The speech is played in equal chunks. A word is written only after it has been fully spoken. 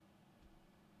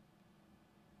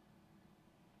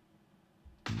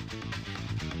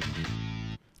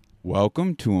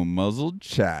Welcome to a muzzled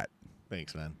chat.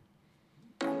 Thanks, man.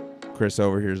 Chris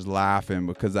over here is laughing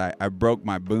because I broke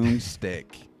my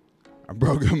boomstick. I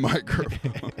broke a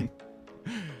microphone.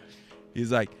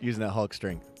 He's like, Using that Hulk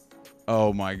string.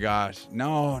 oh my gosh.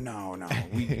 No.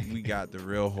 We got the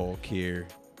real Hulk here.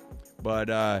 But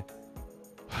how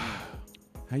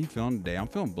you feeling today? I'm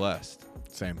feeling blessed.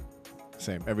 Same.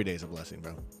 Every day's a blessing,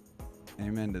 bro.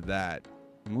 Amen to that.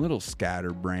 I'm a little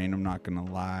scatterbrained, I'm not gonna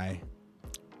lie.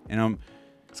 And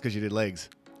It's because you did legs.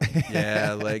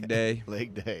 yeah, leg day.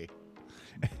 Leg day.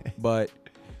 But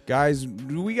guys,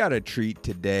 we got a treat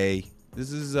today.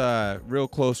 This is a real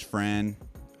close friend.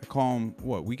 I call him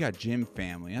what? We got gym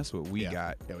family. That's what we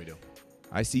got. Yeah, we do.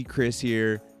 I see Chris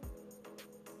here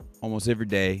almost every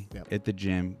day Yep. at the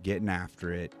gym getting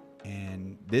after it.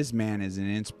 And this man is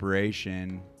an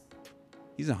inspiration.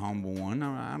 He's a humble one.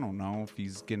 I don't know if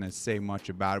he's going to say much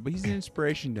about it, but he's an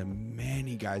inspiration to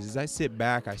many guys. As I sit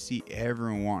back, I see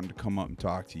everyone wanting to come up and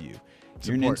talk to you.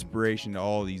 You're an inspiration to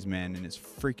all these men, and it's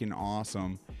freaking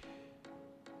awesome.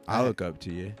 I look up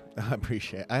to you. I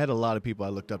appreciate it. I had a lot of people I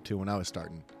looked up to when I was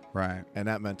starting. Right. And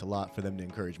that meant a lot for them to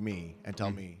encourage me and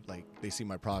tell me, like, they see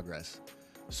my progress.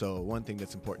 So one thing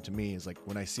that's important to me is, like,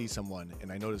 when I see someone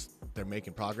and I notice they're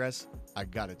making progress, I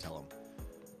got to tell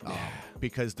them.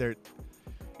 Because they're...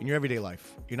 in your everyday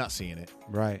life, you're not seeing it.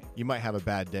 Right. You might have a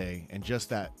bad day, and just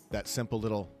that simple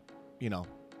little,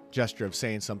 gesture of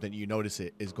saying something, you notice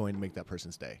it, is going to make that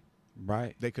person's day.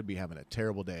 Right. They could be having a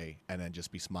terrible day and then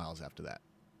just be smiles after that.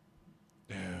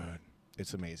 Dude.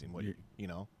 It's amazing what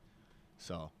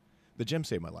So, the gym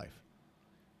saved my life.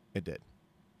 It did.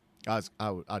 I'd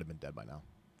have been dead by now,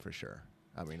 for sure.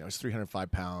 I mean, I was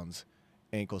 305 pounds,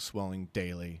 ankle swelling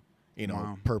daily,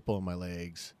 Wow. purple in my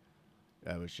legs.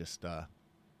 I was just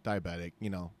diabetic,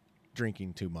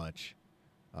 drinking too much.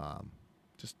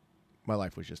 Just my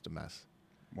life was just a mess.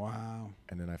 Wow.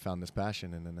 And then I found this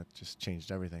passion, and then that just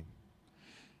changed everything.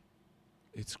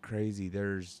 It's crazy.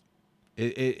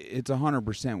 It's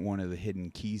 100% one of the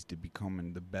hidden keys to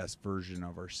becoming the best version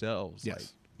of ourselves. Yes. Like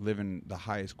living the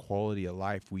highest quality of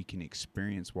life we can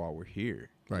experience while we're here.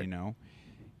 Right.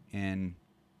 And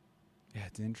yeah,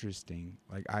 it's interesting.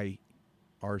 Like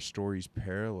our stories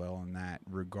parallel in that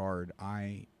regard.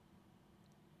 I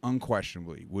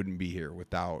unquestionably wouldn't be here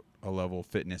without a level of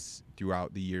fitness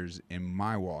throughout the years in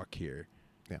my walk here.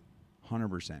 Yeah.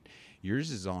 100%.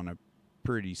 Yours is on a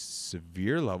pretty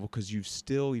severe level because you've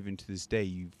still, even to this day,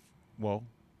 you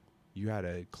had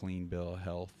a clean bill of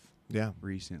health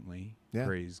recently. Yeah.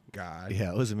 Praise God.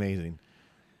 Yeah, it was amazing.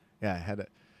 Yeah,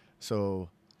 so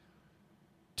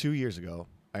 2 years ago,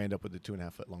 I ended up with a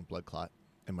 2.5 foot long blood clot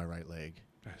in my right leg.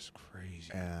 That's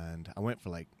crazy. And I went for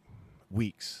like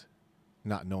weeks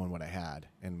not knowing what I had,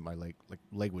 and my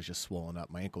leg was just swollen up.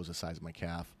 My ankle was the size of my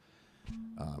calf.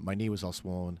 My knee was all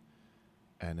swollen,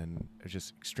 and then it was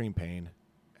just extreme pain.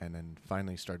 And then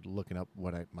finally started looking up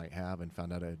what I might have and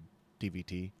found out I had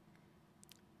DVT.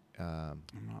 I'm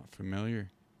not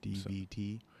familiar.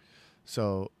 DVT.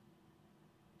 So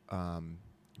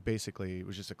basically, it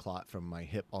was just a clot from my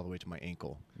hip all the way to my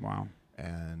ankle. Wow.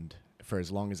 And for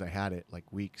as long as I had it,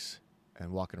 like weeks,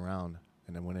 and walking around,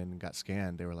 and then went in and got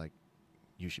scanned, they were like,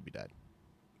 you should be dead.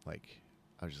 Like,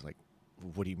 I was just like,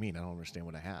 what do you mean? I don't understand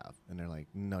what I have. And they're like,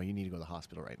 no, you need to go to the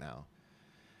hospital right now.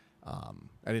 I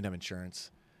didn't have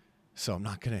insurance, so I'm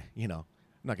not going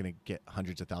to get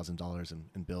hundreds of thousands of dollars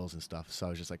in bills and stuff. So I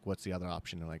was just like, what's the other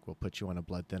option? They're like, we'll put you on a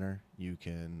blood thinner. You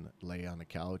can lay on a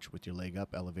couch with your leg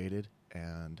up elevated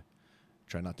and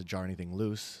try not to jar anything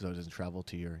loose so it doesn't travel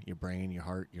to your brain, your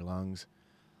heart, your lungs.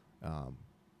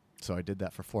 So I did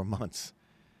that for 4 months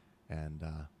and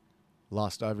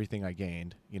lost everything I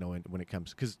gained, when it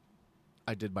comes, because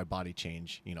I did my body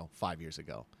change, 5 years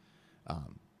ago.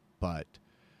 But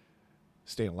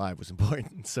staying alive was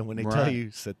important. So when they tell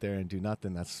you sit there and do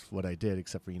nothing, that's what I did,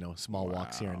 except for, small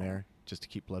walks here and there just to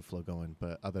keep blood flow going.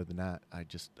 But other than that, I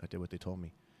did what they told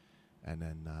me. And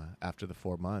then after the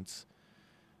 4 months,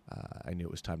 I knew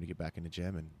it was time to get back in the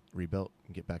gym and rebuild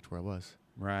and get back to where I was.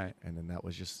 Right. And then that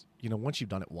was just, once you've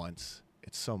done it once,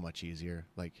 it's so much easier.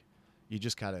 Like, you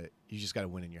just gotta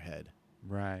win in your head.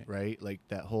 Right. Right? Like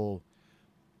that whole,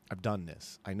 I've done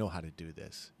this. I know how to do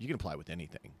this. You can apply with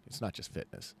anything. It's not just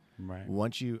fitness. Right.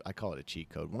 I call it a cheat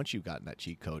code. Once you've gotten that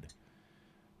cheat code,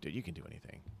 dude, you can do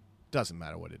anything. Doesn't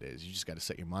matter what it is. You just got to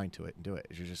set your mind to it and do it.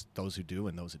 You're just those who do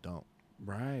and those who don't.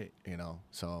 Right.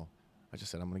 So I just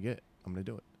said, I'm going to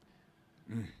do it.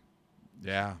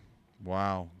 Yeah.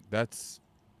 Wow. That's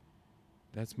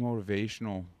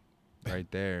motivational right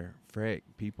there. Frick,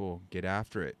 people get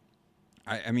after it.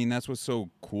 I mean, that's what's so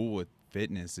cool with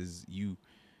fitness is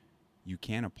you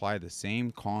can apply the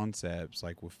same concepts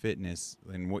like with fitness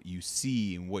and what you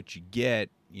see and what you get,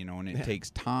 you know, and it takes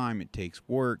time, it takes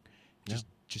work,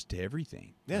 just to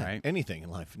everything. Yeah, right? anything in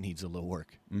life needs a little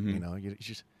work. Mhm. You know, you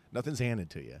just nothing's handed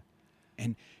to you.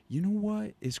 And you know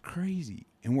what is crazy?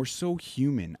 And we're so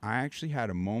human. I actually had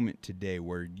a moment today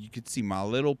where you could see my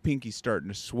little pinky starting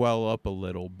to swell up a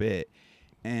little bit.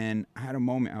 And I had a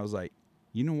moment, I was like,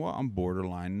 you know what? I'm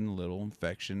borderline a little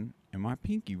infection in my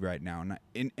pinky right now.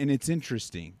 And it's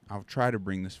interesting. I'll try to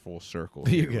bring this full circle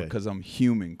You're here good. because I'm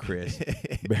human, Chris.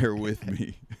 Bear with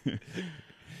me.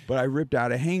 But I ripped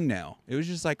out a hangnail. It was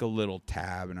just like a little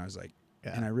tab, and I was like,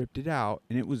 and I ripped it out,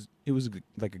 and it was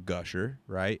like a gusher,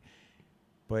 right?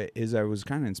 But as I was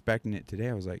kind of inspecting it today,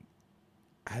 I was like,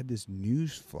 I had this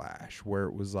news flash where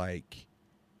it was like,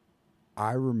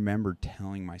 I remember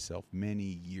telling myself many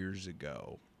years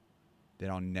ago that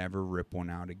I'll never rip one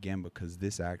out again because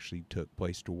this actually took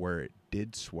place to where it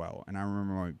did swell. And I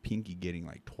remember my pinky getting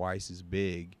like twice as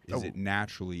big as it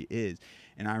naturally is.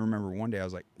 And I remember one day I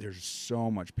was like, there's so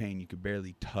much pain, you could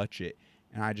barely touch it.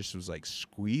 And I just was like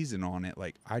squeezing on it.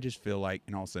 Like, I just feel like,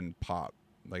 and all of a sudden pop.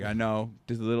 Like, I know,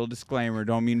 just a little disclaimer,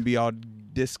 don't mean to be all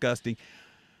disgusting,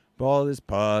 but all this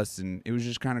pus, and it was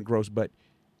just kind of gross. But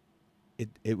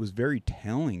it was very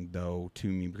telling, though, to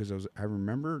me, because I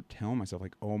remember telling myself,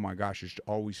 like, oh, my gosh, you should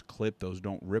always clip those,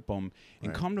 don't rip them.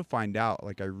 And come to find out,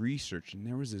 like, I researched, and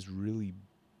there was this really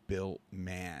built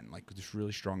man, like this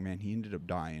really strong man. He ended up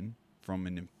dying from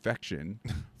an infection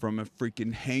from a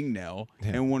freaking hangnail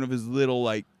and one of his little,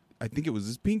 like, I think it was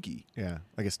his pinky. Yeah,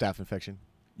 like a staph infection.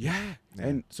 Yeah.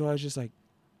 And so I was just like,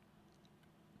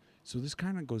 so this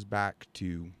kind of goes back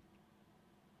to,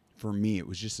 for me, it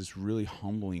was just this really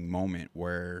humbling moment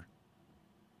where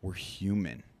we're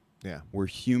human. Yeah. We're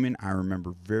human. I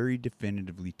remember very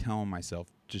definitively telling myself,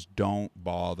 just don't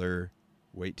bother.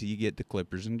 Wait till you get the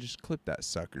clippers and just clip that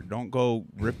sucker. Don't go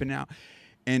ripping out.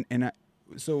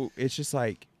 So it's just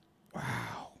like,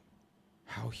 wow,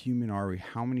 how human are we?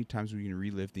 How many times are we going to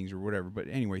relive things or whatever? But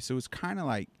anyway, so it's kind of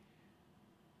like,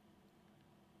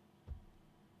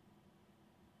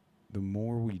 the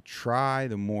more we try,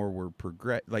 the more we're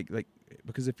progress. Like,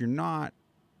 because if you're not,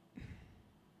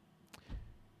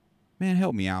 man,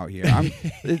 help me out here.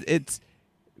 It's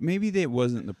maybe that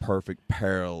wasn't the perfect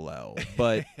parallel,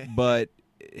 but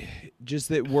just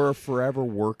that we're a forever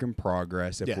work in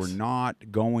progress. If we're not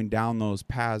going down those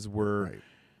paths, we're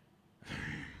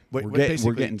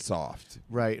getting soft.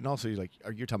 Right. And also, you're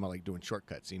talking about like doing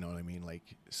shortcuts, you know what I mean?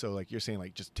 Like, so like you're saying,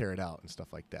 like, just tear it out and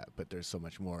stuff like that. But there's so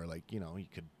much more, like, you know, you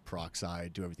could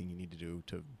peroxide, do everything you need to do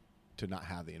to not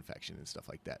have the infection and stuff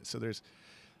like that. So there's,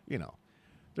 you know,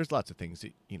 there's lots of things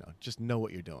that, you know, just know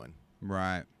what you're doing.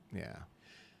 Right. Yeah.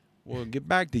 Well, get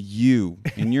back to you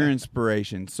and your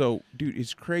inspiration. So, dude,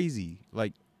 it's crazy.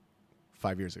 Like,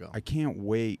 5 years ago. I can't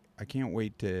wait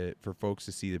for folks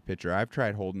to see the picture. I've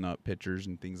tried holding up pictures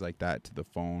and things like that to the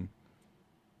phone,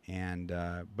 and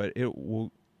but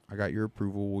I got your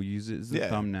approval. We'll use it as a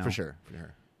thumbnail for sure.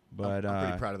 But I'm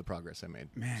pretty proud of the progress I made.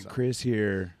 Man, so. Chris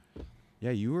here,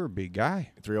 yeah, you were a big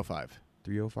guy. 305.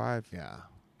 305. Yeah,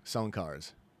 selling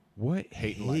cars. What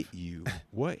hit you?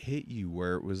 What hit you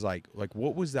where it was like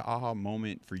what was the aha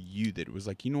moment for you that it was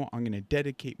like, you know what, I'm going to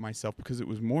dedicate myself, because it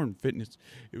was more than fitness.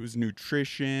 It was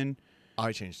nutrition.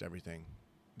 I changed everything.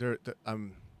 The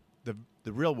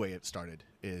real way it started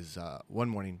is one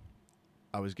morning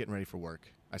I was getting ready for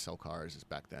work. I sell cars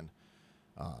back then.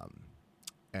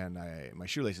 And my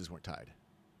shoelaces weren't tied.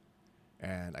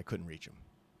 And I couldn't reach them.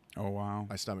 Oh, wow.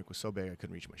 My stomach was so big I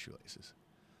couldn't reach my shoelaces.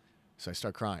 So I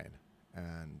started crying.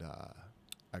 And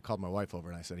I called my wife over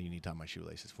and I said, you need to tie my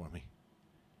shoelaces for me.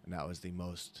 And that was the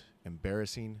most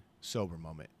embarrassing, sober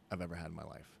moment I've ever had in my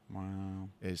life. Wow.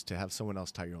 Is to have someone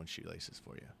else tie your own shoelaces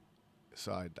for you.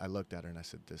 So I looked at her and I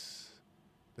said, this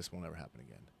won't ever happen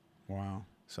again. Wow.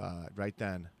 So right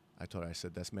then, I told her, I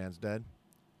said, this man's dead.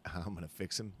 I'm going to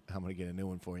fix him. I'm going to get a new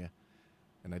one for you.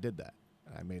 And I did that.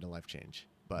 I made a life change.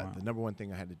 But the number one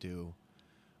thing I had to do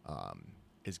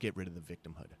is get rid of the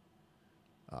victimhood.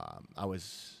 I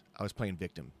was playing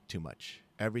victim too much.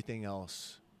 Everything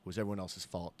else was everyone else's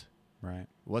fault. Right.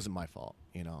 It wasn't my fault,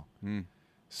 you know.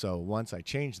 So once I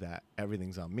changed that,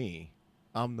 everything's on me.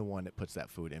 I'm the one that puts that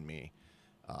food in me.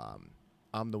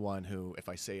 I'm the one who, if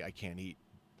I say I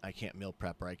can't meal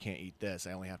prep, or I can't eat this,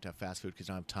 I only have to have fast food because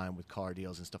I don't have time with car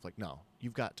deals and stuff. Like, no,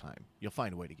 you've got time. You'll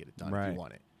find a way to get it done if you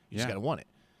want it. You just got to want it.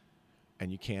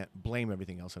 And you can't blame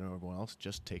everything else on everyone else.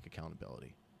 Just take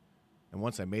accountability. And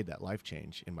once I made that life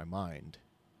change in my mind,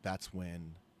 that's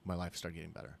when my life started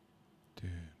getting better.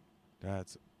 Dude,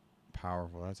 that's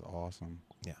powerful. That's awesome.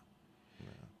 Yeah.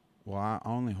 Well, I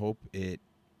only hope it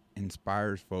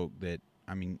inspires folk that,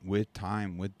 I mean, with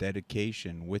time, with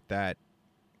dedication, with that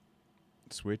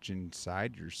switch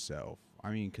inside yourself.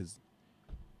 I mean, because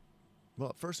Well,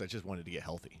 at first I just wanted to get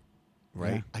healthy,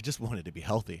 right? Yeah. I just wanted to be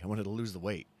healthy. I wanted to lose the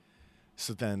weight.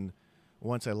 So then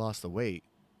once I lost the weight,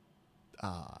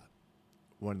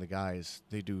 one of the guys,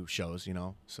 they do shows, you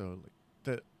know. So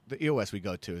like the EOS we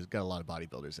go to has got a lot of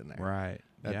bodybuilders in there. right,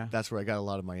 yeah, That's where I got a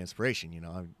lot of my inspiration, you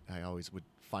know. I always would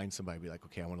find somebody and be like,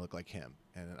 okay, I want to look like him,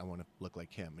 and I want to look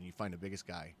like him. And you find the biggest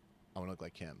guy, I want to look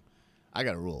like him. I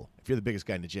got a rule. If you're the biggest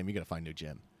guy in the gym, you got to find a new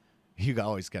gym. You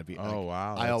always got to be. Oh, like,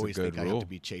 wow, I that's a always good think I have rule. to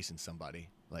be chasing somebody,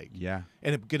 like, yeah,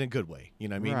 in a good way. You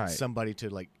know what I mean? Right. Somebody to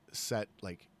like set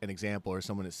like an example, or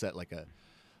someone to set like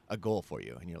a goal for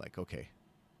you, and you're like, okay,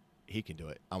 he can do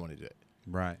it. I want to do it.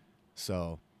 right,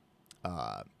 So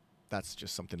that's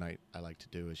just something I like to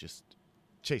do, is just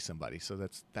chase somebody. So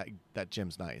that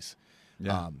gym's nice.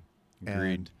 yeah,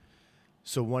 agreed. And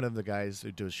so one of the guys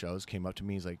who does shows came up to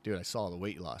me. He's like, dude, I saw the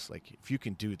weight loss. Like, if you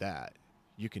can do that,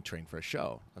 you can train for a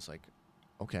show. I was like,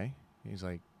 okay. He's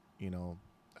like, you know,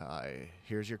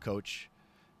 here's your coach.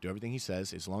 Do everything he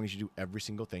says. As long as you do every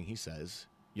single thing he says,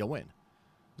 you'll win.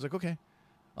 I was like, okay,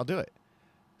 I'll do it.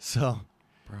 So,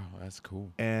 Bro, that's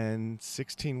cool. and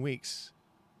 16 weeks,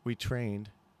 we trained,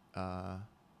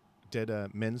 did a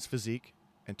men's physique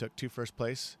and took 2 first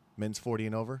place. Men's 40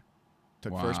 and over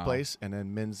took first Wow. place, and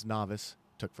then men's novice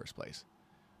took first place.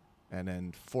 And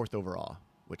then 4th overall,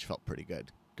 which felt pretty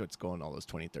good. It's going all those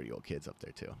 20, 30-year-old kids up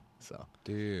there too. So,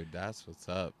 Dude, that's what's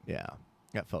up. yeah,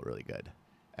 that felt really good.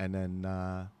 And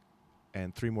then,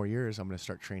 and 3 more years, I'm going to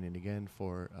start training again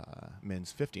for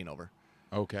men's 50 and over.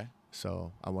 Okay.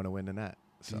 So I want to win in that.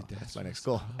 So Dude, that's my next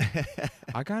what's goal.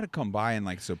 I gotta come by and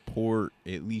like support,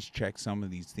 at least check some of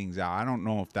these things out. I don't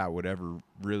know if that would ever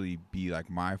really be like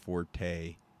my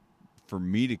forte for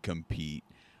me to compete.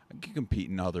 I can compete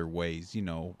in other ways, you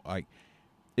know, like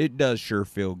it does sure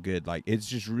feel good. Like it's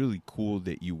just really cool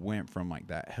that you went from like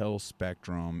that health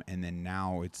spectrum and then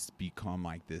now it's become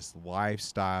like this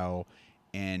lifestyle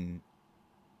and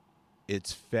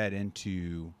it's fed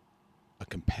into a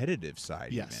competitive side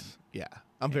even. Yes. Yeah.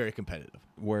 I'm very competitive.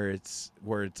 Where it's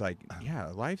like, yeah,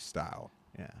 a lifestyle.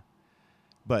 Yeah.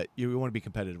 But you want to be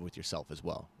competitive with yourself as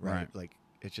well, right? Right. Like,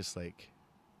 it's just like,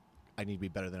 I need to be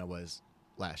better than I was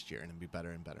last year and be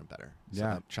better and better and better. So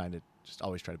Yeah. I'm trying to just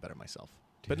always try to better myself.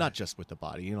 Dude. But not just with the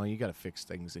body. You know, you got to fix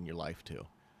things in your life too.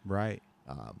 Right.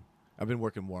 I've been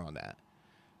working more on that.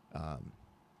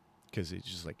 Because it's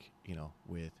just like, you know,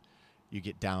 with you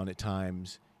get down at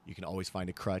times, you can always find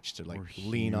a crutch to like We're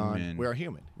lean on. human. We are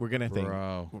human. We're gonna think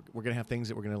Bro. we're gonna have things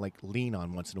that we're gonna like lean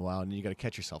on once in a while, and you got to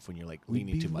catch yourself when you're like We'd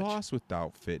leaning be too much. lost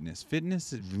without fitness.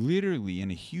 Fitness is literally,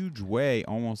 in a huge way,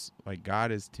 almost like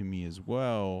God is to me as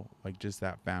well, like just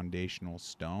that foundational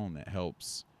stone that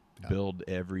helps build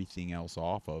everything else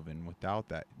off of. And without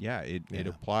that, it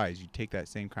applies. You take that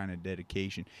same kind of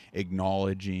dedication,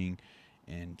 acknowledging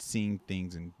and seeing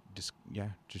things and just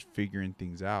figuring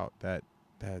things out.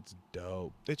 That's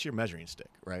dope. It's your measuring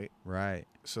stick, right? Right.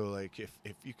 So like if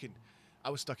you can, I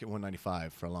was stuck at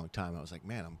 195 for a long time. I was like,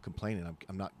 man, I'm complaining.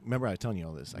 I'm not. Remember I was telling you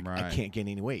all this. I Right. can't gain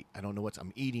any weight. I don't know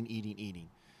I'm eating,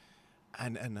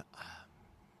 and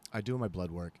I do my blood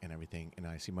work and everything, and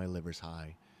I see my liver's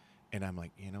high, and I'm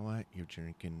like, you know what? You're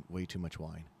drinking way too much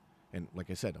wine. And like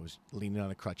I said, I was leaning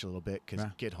on a crutch a little bit because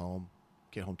get home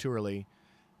too early,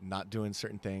 not doing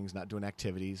certain things, not doing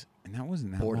activities. And that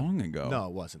wasn't that Boredom. long ago. No,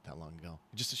 it wasn't that long ago.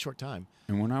 Just a short time.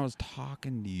 And when I was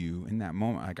talking to you in that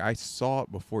moment, like I saw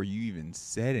it before you even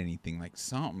said anything, like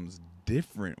something's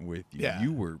different with you. Yeah.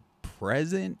 You were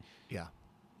present. Yeah.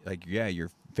 Like, your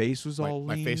face was all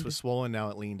My face leaned. was swollen. Now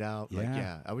it leaned out. Like,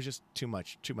 Yeah. I was just too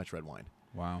much red wine.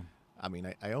 Wow. I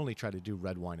mean, I only try to do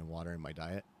red wine and water in my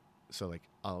diet. So, like,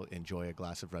 I'll enjoy a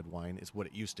glass of red wine is what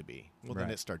it used to be. Well, then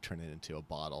Right. it started turning into a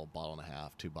bottle and a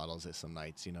half, 2 bottles at some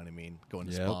nights, you know what I mean? Going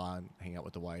to Yep. spa and hang out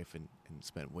with the wife and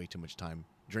spend way too much time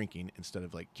drinking instead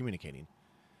of, like, communicating,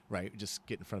 right? Just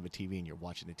get in front of a TV and you're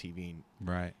watching the TV and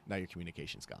Right. now your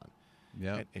communication's gone.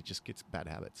 Yep. And it just gets bad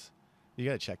habits. You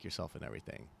got to check yourself in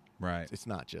everything. Right. It's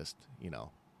not just,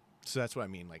 so that's what I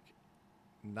mean, like,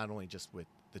 not only just with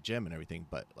the gym and everything,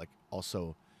 but like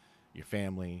also your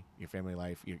family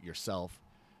life, yourself,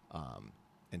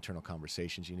 internal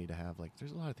conversations you need to have. Like,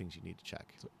 there's a lot of things you need to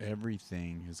check. So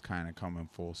everything has kind of come in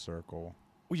full circle.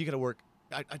 Well, you got to work.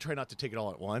 I try not to take it all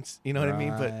at once. You know what I mean?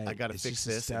 But I Right. got to It's fix just a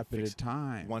this. step and at fix a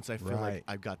time. Once I feel like Right.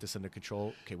 I've got this under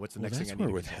control, okay, what's the Well, next that's thing I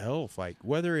need where to with control? health, like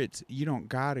whether it's you don't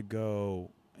gotta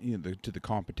go to the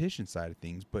competition side of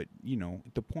things, but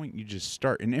at the point you just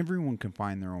start, and everyone can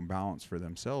find their own balance for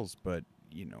themselves. But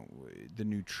the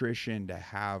nutrition to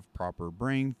have proper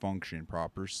brain function,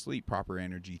 proper sleep, proper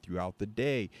energy throughout the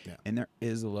day. Yeah. And there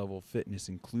is a level of fitness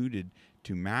included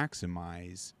to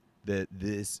maximize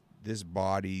this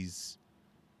body's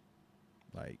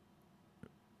like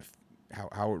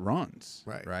how it runs.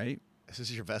 Right. This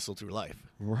is your vessel through life.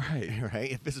 Right.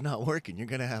 Right. If it's not working, you're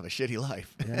gonna have a shitty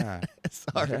life. Yeah.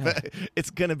 Sorry, Yeah. but it's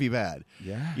gonna be bad.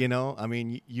 Yeah. I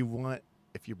mean, you want,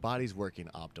 if your body's working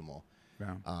optimal,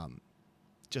 Yeah.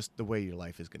 just the way your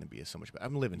life is going to be is so much better.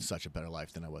 I'm living such a better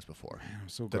life than I was before. Man, I'm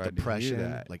so The glad depression, to hear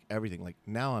that. like everything. Like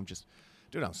now I'm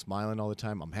smiling all the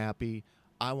time. I'm happy.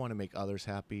 I want to make others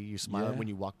happy. You smile Yeah. when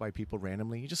you walk by people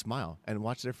randomly. You just smile and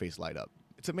watch their face light up.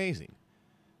 It's amazing.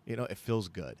 It feels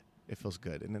good. It feels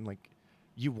good. And then like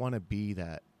you want to be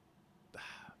that.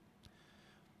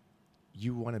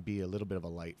 You want to be a little bit of a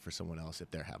light for someone else if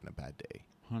they're having a bad day.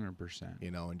 100%.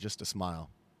 And just a smile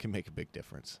can make a big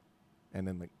difference. And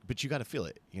then but you got to feel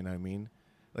it. You know what I mean?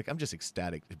 Like I'm just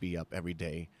ecstatic to be up every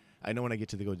day. I know when I get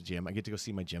to go to the gym, I get to go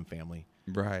see my gym family.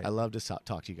 Right. I love to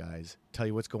talk to you guys, tell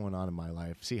you what's going on in my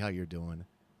life, see how you're doing,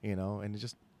 and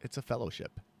it's a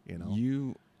fellowship,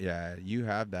 You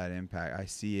have that impact. I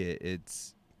see it.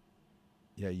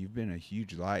 You've been a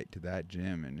huge light to that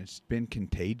gym, and it's been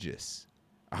contagious.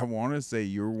 I want to say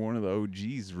you're one of the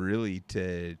OGs really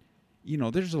to,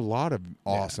 there's a lot of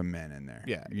awesome men in there.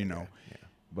 Yeah.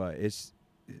 But it's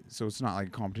not like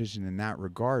a competition in that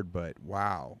regard, but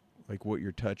wow, like what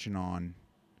you're touching on,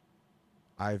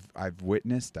 I've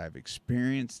witnessed, I've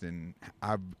experienced, and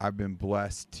I've been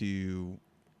blessed to,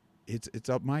 it's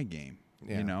up my game,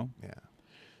 Yeah.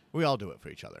 We all do it for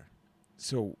each other.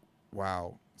 So,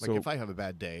 wow. Like if I have a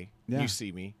bad day, Yeah. you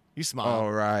see me, you smile. Oh,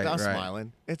 right, I'm right.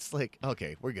 smiling. It's like,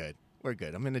 okay, we're good. We're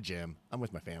good. I'm in the gym. I'm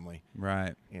with my family.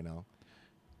 Right.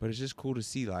 But it's just cool to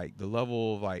see like the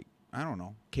level of like, I don't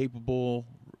know, capable,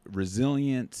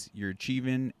 resilience you're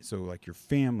achieving. So like your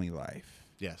family life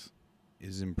Yes.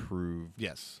 is improved.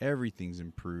 Yes. Everything's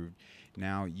improved.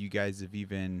 Now you guys have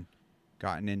even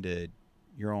gotten into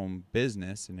your own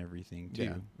business and everything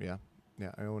too. Yeah.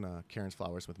 I own Karen's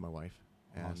Flowers with my wife,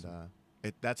 Awesome.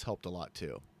 and that's helped a lot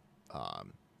too.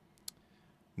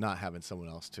 Not having someone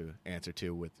else to answer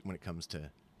to when it comes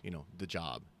to the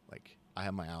job. Like I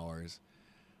have my hours.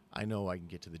 I know I can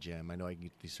get to the gym. I know I can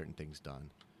get these certain things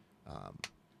done,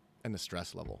 and the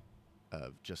stress level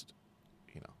of just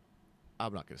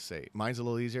I'm not going to say mine's a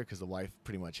little easier because the wife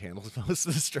pretty much handles most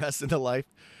of the stress in the life.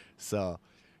 So,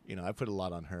 I put a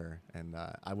lot on her, and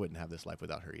I wouldn't have this life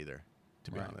without her either,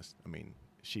 to be Right. honest. I mean,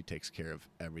 she takes care of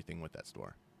everything with that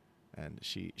store, and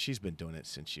she's been doing it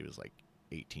since she was like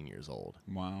 18 years old.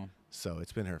 Wow. So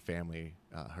it's been her family.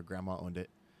 Her grandma owned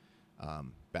it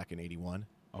back in '81,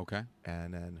 Okay.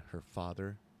 and then her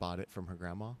father bought it from her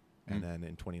grandma, and then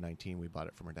in 2019 we bought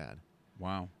it from her dad.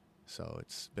 Wow. So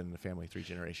it's been in the family 3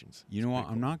 generations. You know what?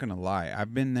 I'm not going to lie.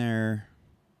 I've been there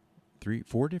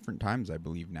 4 different times, I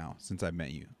believe now, since I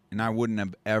met you. And I wouldn't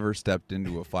have ever stepped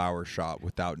into a flower shop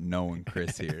without knowing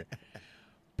Chris here.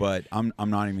 But I'm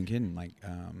not even kidding. Like,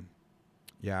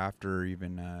 after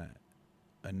even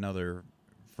another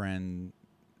friend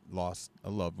lost a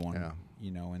loved one,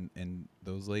 and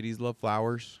those ladies love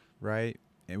flowers, right?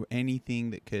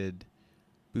 Anything that could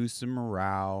boost some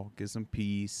morale, give some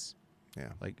peace.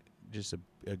 Yeah. Like, just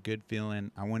a good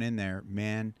feeling. I went in there,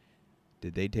 man.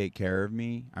 Did they take care of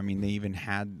me? I mean, they even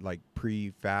had like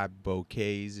prefab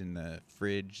bouquets in the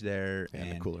fridge there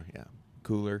And the cooler, yeah.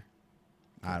 Cooler.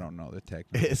 I don't know the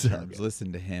technical It's all terms. good.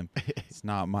 Listen to him. It's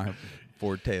not my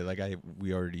forte. Like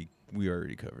we already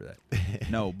covered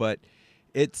that. No, but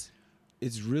it's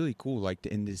really cool. Like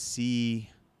to see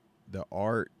the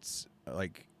arts,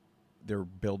 like they're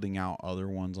building out other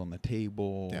ones on the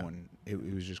table, Yeah. and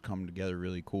it was just coming together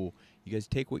really cool. You guys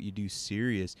take what you do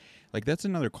serious. Like that's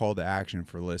another call to action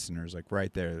for listeners. Like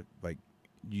right there, like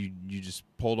you just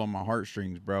pulled on my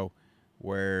heartstrings, bro.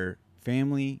 Where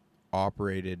family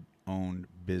operated, owned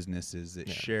businesses that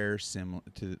share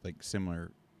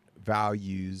similar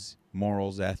values,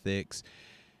 morals, ethics.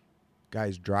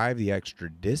 Guys, drive the extra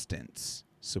distance.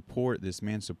 Support this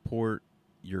man. Support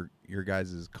your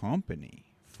guys' company.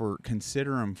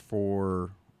 Consider them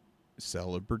for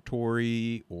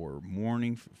celebratory or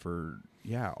mourning for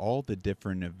all the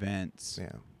different events.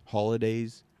 Yeah.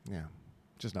 Holidays. Yeah.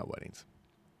 Just not weddings.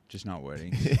 Just not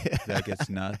weddings. That gets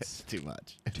nuts. Too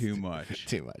much. Too much.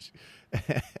 Too much.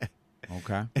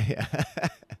 Okay. Yeah.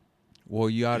 Well,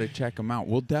 you ought to check them out.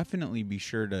 We'll definitely be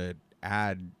sure to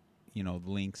add,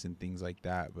 links and things like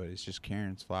that. But it's just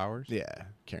Karen's Flowers. Yeah.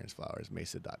 Karen's Flowers,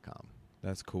 Mesa.com.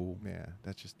 That's cool. Yeah.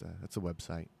 That's just that's a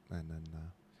website. And then,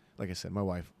 like I said, my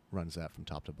wife runs that from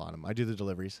top to bottom. I do the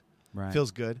deliveries. Right.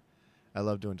 Feels good. I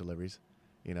love doing deliveries.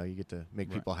 You know, you get to make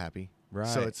people happy. Right.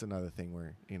 So it's another thing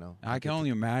where, you know. I can only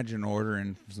imagine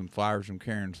ordering some flowers from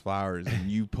Karen's Flowers and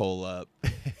you pull up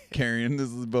carrying this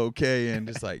bouquet and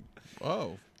just like,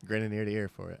 whoa. Grinning ear to ear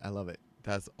for it. I love it.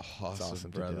 That's awesome, It's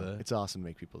awesome brother. to do. It's awesome to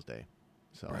make people's day.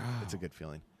 So it's a Wow. good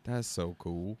feeling. That's so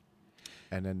cool.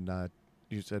 And then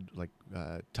you said, like,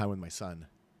 time with my son.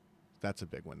 That's a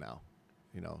big one now.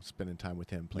 You know, spending time with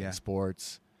him, playing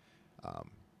sports.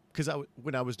 Because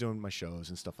when I was doing my shows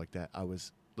and stuff like that, I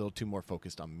was a little too more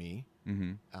focused on me.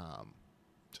 Mm-hmm.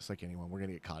 Just like anyone, we're going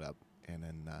to get caught up. And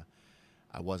then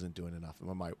I wasn't doing enough.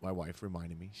 And my wife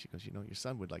reminded me, she goes, you know, your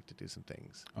son would like to do some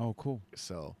things. Oh, cool.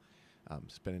 So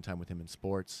spending time with him in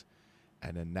sports.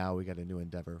 And then now we got a new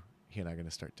endeavor he and I are going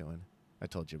to start doing. I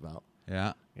told you about.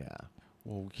 Yeah. Yeah.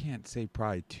 Well, we can't say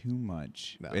probably too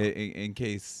much No. in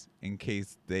case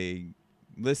they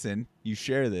listen. You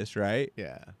share this, right?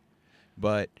 Yeah.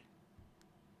 But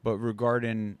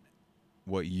regarding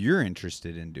what you're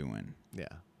interested in doing, Yeah.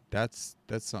 that's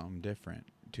something different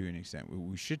to an extent.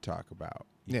 We should talk about.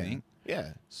 You think?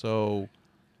 Yeah. So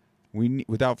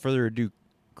without further ado,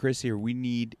 Chris here. We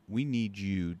need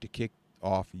you to kick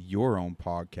off your own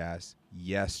podcast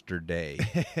yesterday.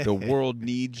 The world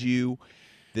needs you.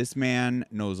 This man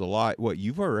knows a lot. What,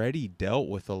 you've already dealt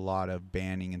with a lot of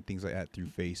banning and things like that through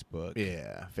Facebook.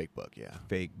 Yeah. Fake book. Yeah.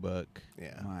 Fake book.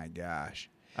 Yeah. My gosh.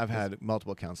 I've had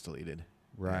multiple accounts deleted.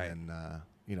 Right. And,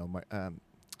 you know, my, so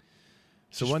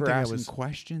Just one for thing I asking was,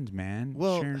 questions, man.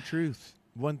 Well, Sharing truth.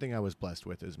 one thing I was blessed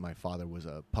with is my father was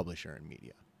a publisher in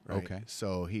media. Right? Okay.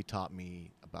 So he taught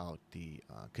me about the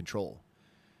control,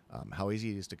 how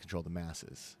easy it is to control the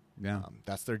masses. Yeah.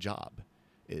 That's their job,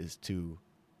 is to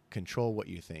control what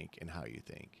you think and how you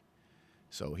think.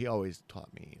 So he always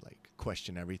taught me, like,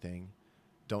 question everything.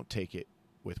 Don't take it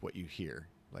with what you hear.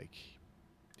 Like,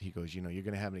 he goes, you know, you're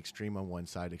going to have an extreme on one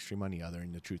side, extreme on the other,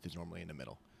 and the truth is normally in the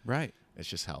middle. Right. It's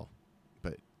just how.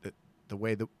 But the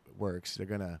way that works, they're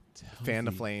going to fan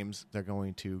the flames. They're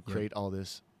going to create all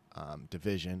this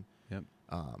division. Yep.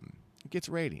 It gets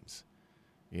ratings.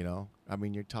 You know? I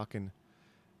mean, you're talking...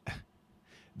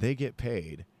 they get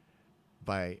paid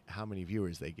by how many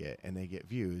viewers they get, and they get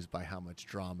views by how much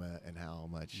drama and how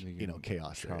much, you know,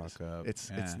 chaos there is.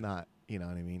 It's not, you know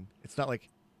what I mean? It's not like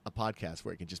a podcast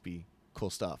where it can just be cool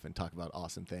stuff and talk about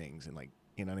awesome things and, like,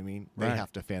 you know what I mean? They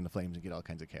have to fan the flames and get all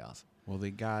kinds of chaos. Well,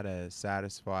 they gotta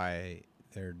satisfy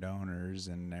their donors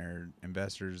and their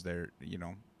investors. Their, you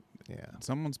know,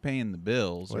 someone's paying the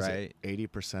bills, right?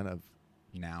 80% of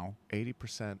now,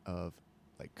 80% of,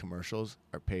 like, commercials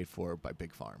are paid for by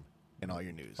Big Farm in all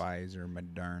your news. Pfizer,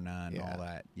 Moderna, and all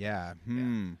that. Yeah.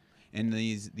 And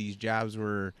these jabs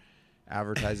were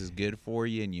advertised as good for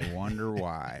you, and you wonder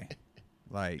why.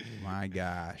 Like, my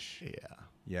gosh.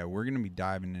 Yeah, we're going to be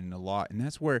diving into a lot. And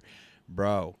that's where,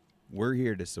 bro, we're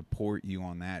here to support you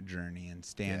on that journey and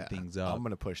stand things up. I'm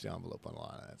going to push the envelope on a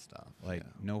lot of that stuff. Like,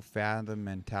 no fathom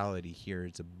mentality here.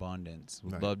 It's abundance.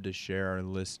 We'd love to share our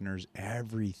listeners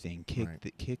everything.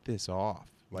 Kick this off.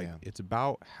 Like, it's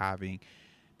about having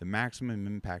the maximum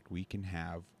impact we can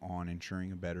have on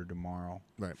ensuring a better tomorrow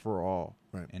for all.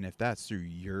 Right. And if that's through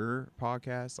your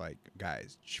podcast, like,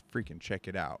 guys, freaking check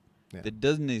it out. That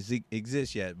doesn't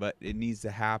exist yet, but it needs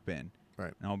to happen.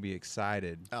 Right. And I'll be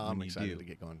excited. I'm excited to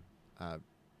get going.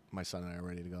 My son and I are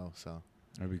ready to go, so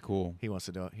that'd be cool. He wants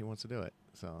to do it.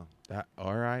 So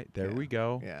all right, there we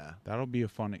go. Yeah, that'll be a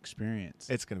fun experience.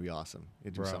 It's gonna be awesome.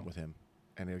 You do something with him,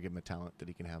 and it'll give him a talent that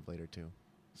he can have later too.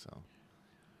 So,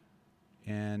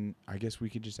 and I guess we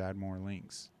could just add more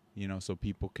links, you know, so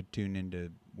people could tune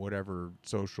into whatever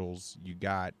socials you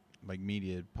got, like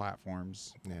media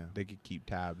platforms. Yeah, they could keep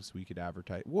tabs. We could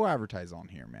advertise. We'll advertise on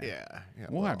here, man. Yeah,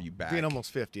 we'll have you back. Being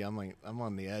almost 50, I'm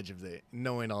on the edge of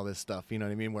knowing all this stuff. You know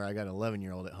what I mean? Where I got an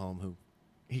 11-year-old at home who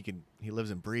he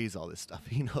lives and breathes all this stuff.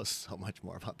 He knows so much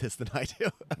more about this than I do.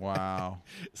 Wow.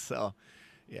 So,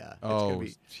 yeah.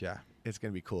 It's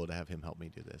gonna be cool to have him help me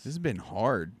do this. This has been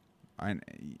hard.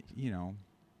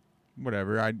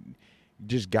 Whatever. I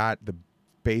just got the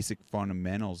basic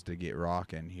fundamentals to get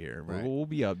rocking here. Right. We'll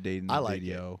be updating the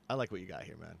video. I like what you got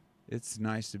here, man. It's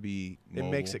nice to be mobile.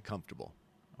 It makes it comfortable.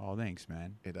 Oh, thanks,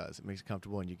 man. It does. It makes it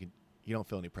comfortable, and you don't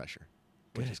feel any pressure,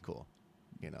 which is cool.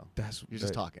 You know, you're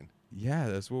just talking. Yeah,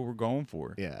 that's what we're going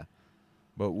for. Yeah.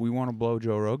 But we want to blow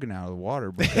Joe Rogan out of the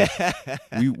water because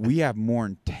we have more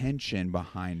intention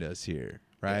behind us here.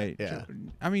 Right? Yeah.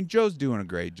 I mean, Joe's doing a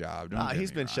great job.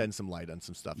 He's been shedding some light on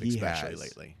some stuff, especially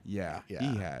lately. Yeah,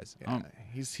 he has. Yeah.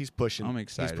 He's pushing. I'm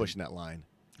excited. He's pushing that line.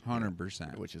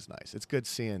 100%. Which is nice. It's good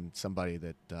seeing somebody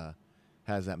that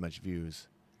has that much views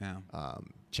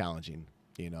challenging,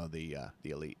 the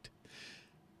elite.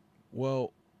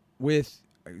 Well, with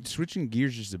switching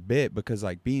gears just a bit, because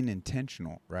like being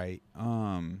intentional, right?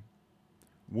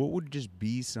 What would just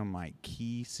be some like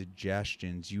key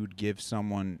suggestions you would give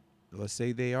someone? Let's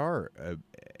say they are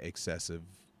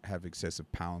have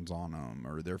excessive pounds on them,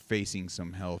 or they're facing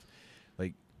some health.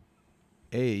 Like,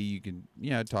 you could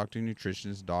talk to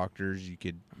nutritionists, doctors. You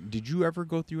could. Did you ever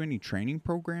go through any training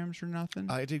programs or nothing?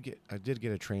 I did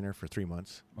get a trainer for 3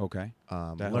 months. Okay,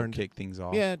 that learned helped kick things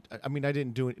off. Yeah, I mean, I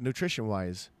didn't do it nutrition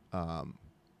wise.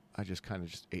 I just kind of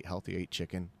just ate healthy, ate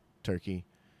chicken, turkey.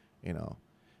 You know,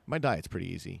 my diet's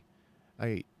pretty easy. I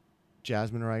ate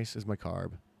jasmine rice as my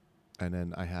carb, and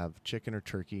then I have chicken or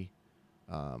turkey,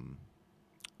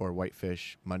 or white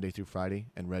fish Monday through Friday,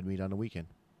 and red meat on the weekend.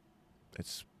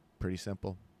 It's pretty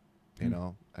simple, you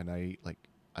know. And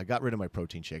I got rid of my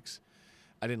protein shakes.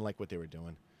 I didn't like what they were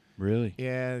doing. Really?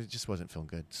 Yeah, it just wasn't feeling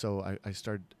good. So I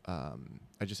started.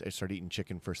 I started eating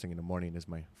chicken first thing in the morning as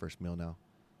my first meal now.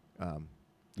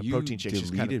 The You protein shakes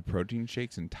just deleted protein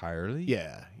shakes entirely?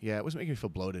 Yeah. It was making me feel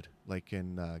bloated, like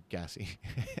and gassy.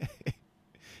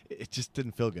 It just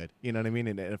didn't feel good. You know what I mean?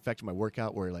 And it affected my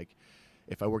workout. Where like,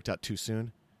 if I worked out too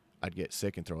soon, I'd get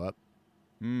sick and throw up.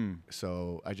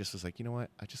 So I just was like, you know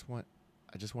what? I just want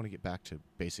to get back to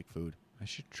basic food. I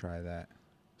should try that.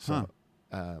 So,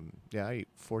 I eat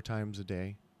 4 times a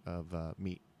day of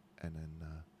meat, and then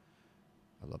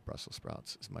I love Brussels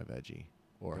sprouts as my veggie,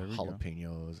 or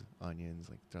jalapenos, onions,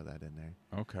 like throw that in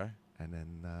there. Okay. And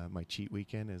then my cheat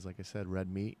weekend is, like I said, red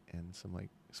meat and some like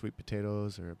sweet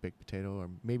potatoes or a baked potato, or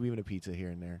maybe even a pizza here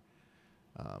and there.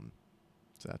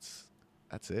 So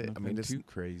that's it. Nothing I mean, it's too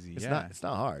crazy. It's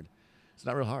not hard. It's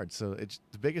not real hard. So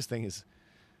the biggest thing is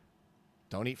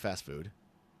don't eat fast food.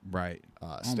 Right.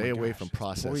 Stay away from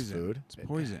processed food. It's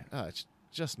poison. It's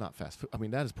just not fast food. I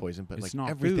mean, that is poison, but It's like not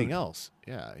everything food. else.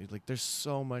 Yeah. Like there's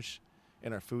so much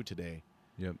in our food today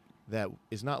Yep. that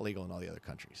is not legal in all the other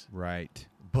countries. Right.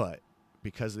 But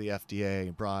because of the FDA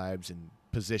and bribes and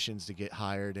positions to get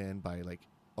hired in by like,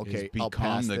 okay, It's I'll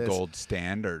pass become the this. gold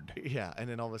standard. Yeah. And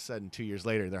then all of a sudden, 2 years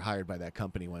later, they're hired by that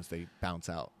company once they bounce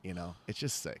out. You know, it's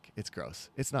just sick. It's gross.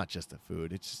 It's not just the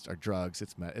food. It's just our drugs.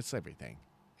 It's everything.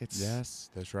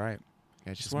 Yes, that's right.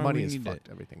 It's just why money we has need to- fucked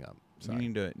everything up. We Sorry.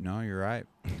 need to. No, you're right.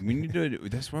 We need to.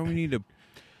 That's why we need to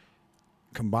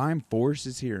combine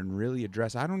forces here and really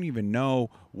address. I don't even know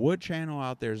what channel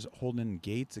out there is holding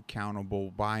Gates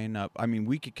accountable, buying up. I mean,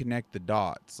 we could connect the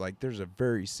dots. Like, there's a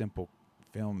very simple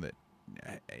film that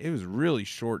it was really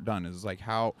short done. It was like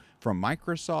how from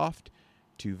Microsoft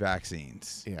to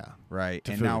vaccines. Yeah. Right.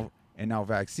 To and food. now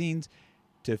vaccines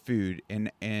to food.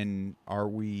 And are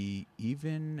we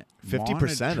even 50% of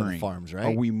the monitoring- farms, right?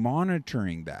 Are we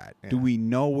monitoring that? Yeah. Do we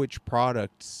know which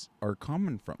products are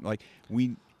coming from? Like,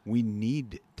 we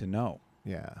need to know.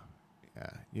 Yeah.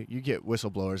 You get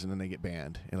whistleblowers and then they get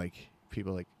banned, and like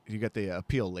people like you got the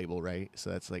appeal label, right?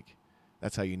 So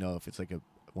that's how you know if it's like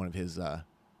one of his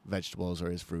vegetables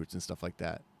or his fruits and stuff like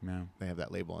that. Yeah. They have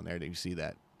that label on there that you see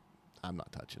that. I'm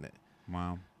not touching it.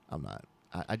 Wow. I'm not.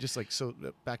 I just like, so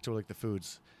back to like the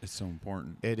foods. It's so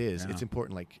important. It is. Yeah. It's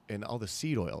important. Like, and all the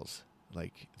seed oils,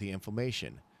 like the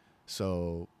inflammation.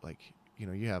 So like,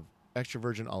 you have extra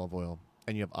virgin olive oil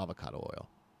and you have avocado oil.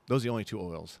 Those are the only 2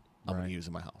 oils I'm going Right. to use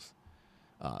in my house.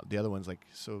 The other one's like,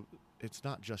 so it's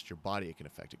not just your body it can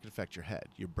affect. It can affect your head,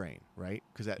 your brain, right?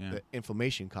 Because the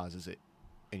inflammation causes it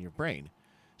in your brain.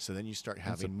 So then you start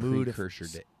That's having a mood precursor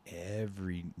to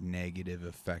every negative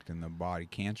effect in the body.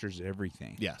 Cancer's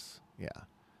everything. Yes. Yeah.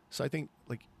 So I think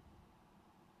like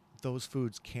those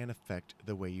foods can affect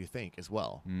the way you think as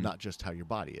well, not just how your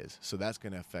body is. So that's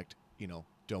going to affect, do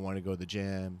I want to go to the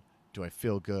gym? Do I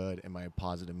feel good? Am I in a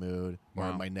positive mood? Or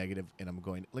Wow. am I negative? And I'm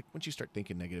going, like, once you start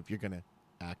thinking negative, you're going to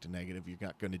act negative. You're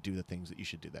not going to do the things that you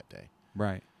should do that day.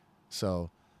 Right. So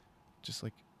just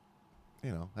like,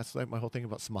 that's like my whole thing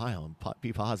about smile and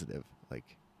be positive.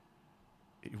 Like,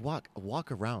 you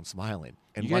walk around smiling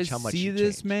and you watch guys how much see you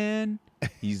this change. man?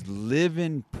 He's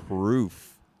living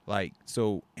proof. Like,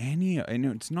 so I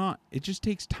know it's not. It just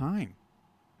takes time.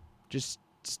 Just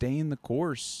stay in the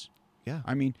course. Yeah.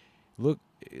 I mean, look,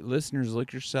 listeners,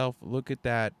 look yourself. Look at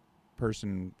that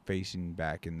person facing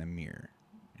back in the mirror,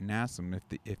 and ask them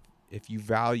if you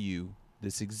value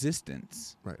this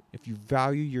existence. Right. If you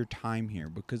value your time here,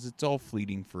 because it's all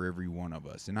fleeting for every one of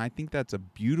us. And I think that's a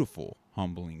beautiful,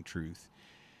 humbling truth.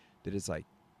 That it's like,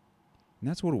 and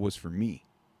that's what it was for me.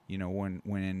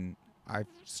 When I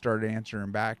started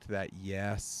answering back to that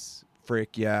yes,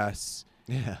 frick yes,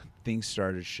 Yeah. things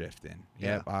started shifting.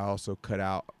 Yeah. Yep. I also cut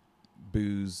out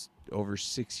booze over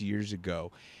 6 years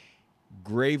ago.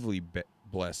 Gravely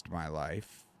blessed my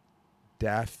life.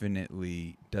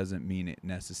 definitely doesn't mean it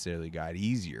necessarily got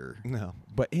easier. No.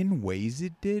 But in ways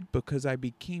it did, because I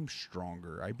became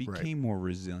stronger. I became more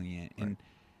resilient. And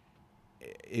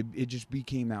it just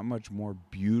became that much more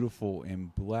beautiful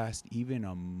and blessed, even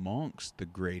amongst the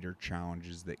greater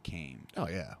challenges that came. Oh,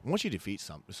 yeah. Once you defeat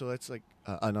something. So that's like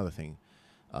another thing.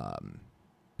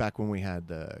 Back when we had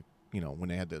when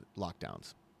they had the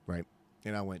lockdowns, right?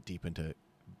 And I went deep into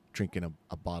drinking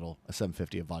a bottle, a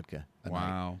 750 of vodka a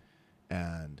night.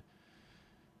 And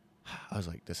I was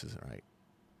like, this isn't right.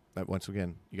 But once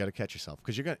again, you got to catch yourself,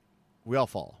 because we all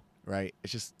fall, right?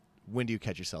 It's just, when do you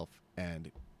catch yourself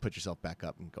and put yourself back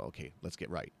up and go, okay, let's get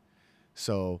right.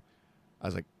 So I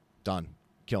was like, done,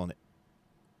 killing it.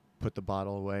 Put the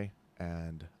bottle away,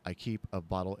 and I keep a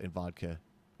bottle of vodka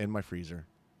in my freezer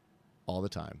all the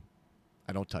time.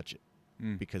 I don't touch it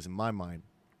because in my mind,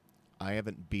 I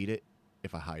haven't beat it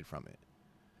if I hide from it.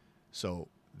 So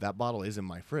that bottle is in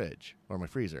my fridge or my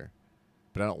freezer,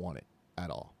 but I don't want it at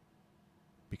all,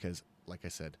 because, like I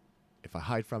said, if I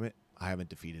hide from it, I haven't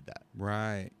defeated that.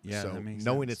 Right. Yeah. So that makes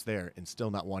knowing sense. it's there and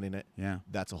still not wanting it, Yeah,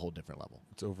 that's a whole different level.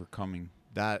 it's overcoming.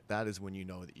 That is when you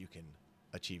know that you can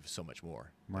achieve so much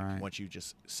more. Right. Like, once you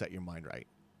just set your mind right.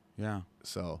 Yeah.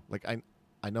 So like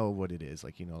I know what it is.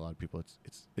 Like, a lot of people,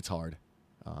 it's hard,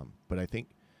 but I think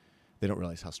they don't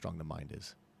realize how strong the mind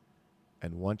is.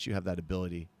 And once you have that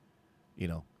ability,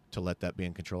 to let that be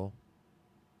in control,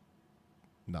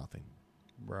 nothing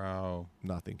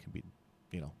can be,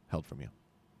 held from you.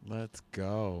 Let's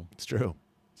go. It's true.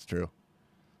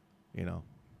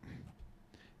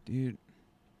 Dude,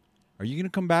 are you going to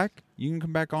come back? You can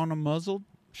come back on Unmuzzled?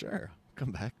 Sure.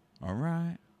 Come back. All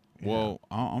right. Yeah. Well,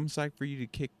 I'm psyched for you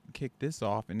to kick this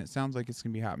off, and it sounds like it's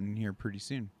going to be happening here pretty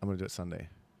soon. I'm going to do it Sunday.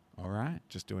 All right.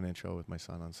 Just do an intro with my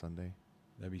son on Sunday.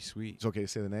 That'd be sweet. It's okay to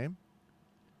say the name?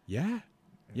 Yeah.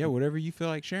 Yeah, whatever you feel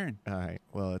like sharing. All right.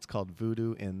 Well, it's called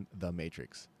Voodoo in the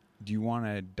Matrix. Do you want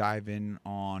to dive in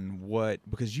on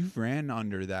because you've ran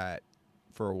under that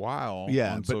for a while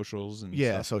on socials and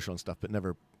stuff. social and stuff, but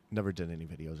never did any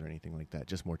videos or anything like that.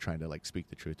 Just more trying to speak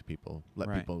the truth to people,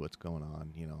 let people know what's going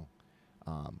on,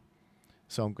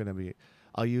 So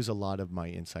I'll use a lot of my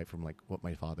insight from what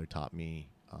my father taught me.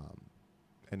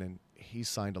 And then he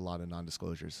signed a lot of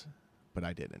non-disclosures, but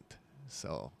I didn't.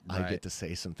 So I get to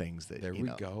say some things that, There we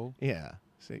go. Yeah.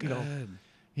 So, Good.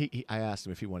 I asked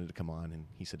him if he wanted to come on, and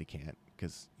he said he can't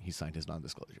because he signed his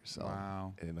non-disclosure. So,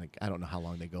 wow. And I don't know how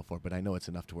long they go for, but I know it's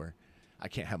enough to where I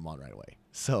can't have him on right away.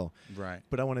 So, right.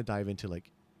 But I want to dive into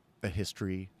a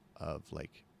history of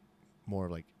more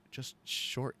just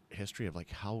short history of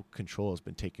how control has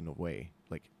been taken away,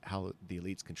 how the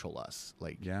elites control us,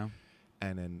 yeah.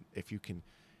 And then if you can,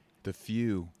 the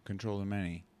few control the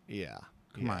many. Yeah.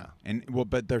 Come on. And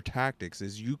but their tactics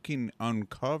is you can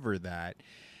uncover that.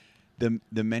 The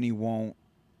many won't,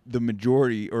 the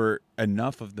majority or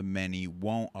enough of the many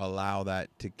won't allow that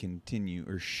to continue,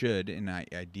 or should. And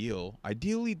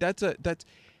ideally,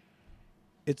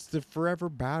 it's the forever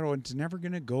battle. And it's never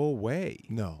gonna go away.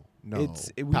 No.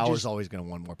 Power's always gonna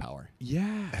want more power.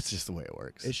 Yeah, that's just the way it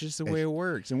works. It's just the way it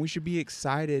works, and we should be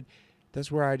excited. That's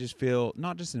where I just feel,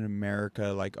 not just in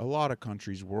America, a lot of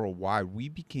countries worldwide, we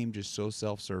became just so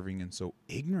self-serving and so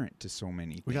ignorant to so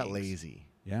many things. We got lazy.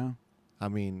 Yeah. I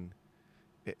mean,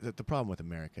 the problem with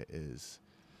America is,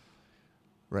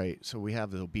 right, so we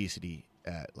have the obesity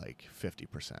at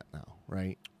 50% now,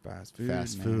 right? Fast food.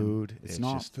 Fast food. It's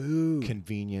not just food.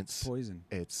 Convenience. Poison.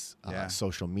 It's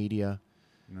social media.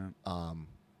 No.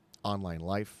 Online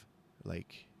life.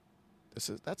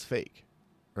 That's fake,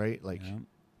 right? The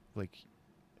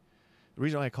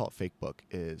reason why I call it fake book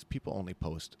is people only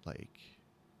post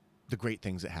the great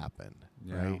things that happen,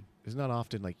 right? It's not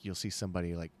often you'll see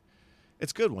somebody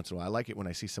it's good once in a while. I like it when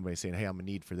I see somebody saying, "Hey, I'm in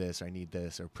need for this, or I need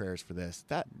this, or prayers for this."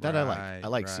 That I like. I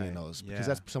like seeing those because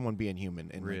that's someone being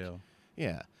human and real.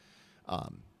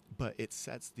 But it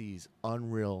sets these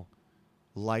unreal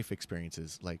life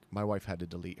experiences. My wife had to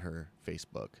delete her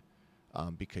Facebook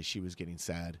because she was getting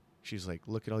sad. She's like,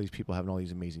 "Look at all these people having all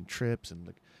these amazing trips,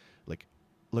 and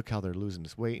look how they're losing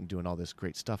this weight and doing all this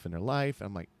great stuff in their life." And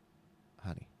I'm like,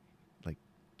 "Honey,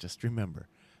 just remember,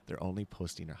 they're only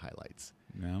posting their highlights.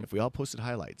 No. If we all posted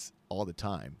highlights all the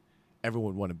time,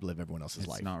 everyone would want to live everyone else's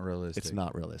life. It's not realistic. It's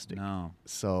not realistic. No.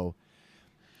 So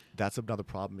that's another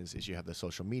problem is you have the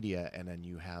social media, and then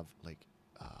you have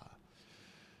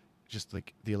just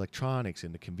the electronics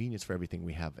and the convenience for everything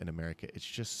we have in America. It's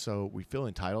just so we feel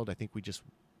entitled. I think we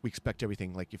expect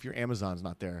everything. If your Amazon's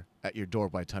not there at your door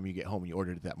by the time you get home and you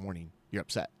ordered it that morning, you're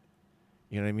upset.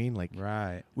 You know what I mean?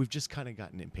 Right. We've just kind of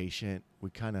gotten impatient. We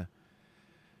kind of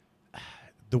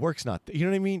the work's not. You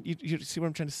know what I mean? You see what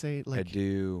I'm trying to say? Like, I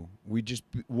do.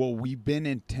 We've been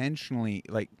intentionally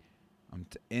like,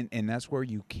 and that's where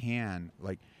you can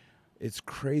like. It's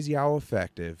crazy how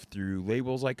effective through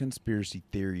labels like conspiracy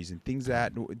theories and things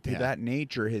that that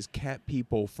nature has kept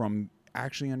people from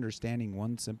actually understanding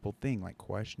one simple thing, like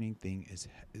questioning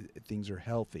things are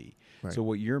healthy. Right. So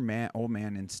what your old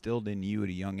man instilled in you at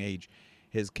a young age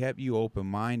has kept you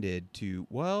open-minded to,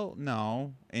 well,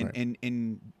 no,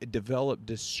 and develop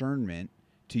discernment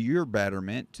to your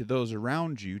betterment, to those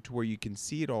around you, to where you can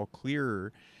see it all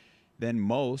clearer than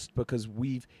most, because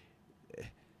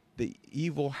the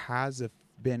evil has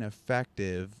been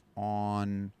effective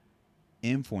on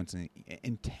influencing,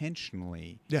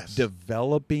 intentionally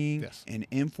developing and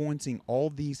influencing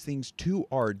all these things to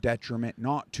our detriment,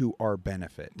 not to our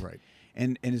benefit. Right.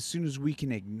 And as soon as we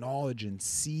can acknowledge and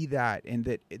see that, and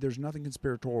that there's nothing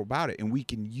conspiratorial about it, and we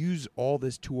can use all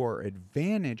this to our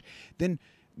advantage, then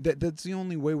that's the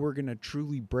only way we're going to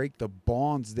truly break the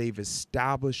bonds they've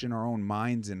established in our own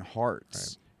minds and hearts.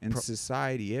 Right. And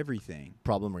society, everything.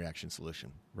 Problem, reaction,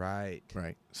 solution. Right.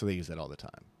 Right. So they use that all the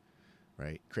time.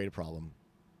 Right. Create a problem.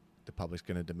 The public's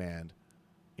going to demand,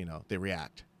 they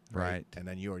react. Right. And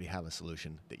then you already have a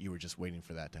solution that you were just waiting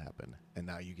for that to happen. And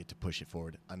now you get to push it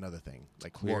forward. Another thing.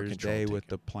 Like clear as day with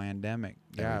the pandemic.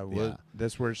 Yeah.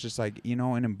 That's where it's just like,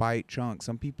 and in bite chunks.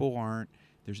 Some people aren't.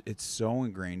 It's so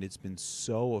ingrained. It's been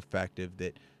so effective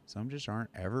that some just aren't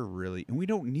ever really, and we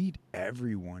don't need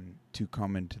everyone to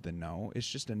come into the know. It's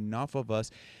just enough of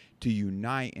us to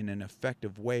unite in an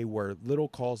effective way, where little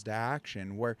calls to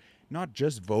action, where not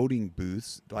just voting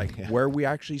booths, like where we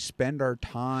actually spend our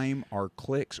time, our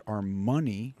clicks, our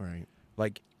money. Right.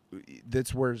 Like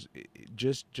that's where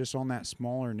just on that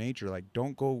smaller nature, like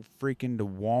don't go freaking to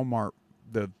Walmart,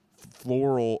 the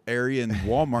floral area in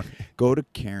Walmart. Go to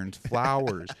Karen's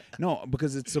Flowers. No,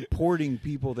 because it's supporting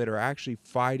people that are actually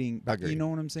fighting. Agreed. You know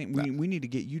what I'm saying? We need to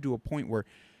get you to a point where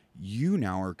you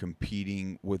now are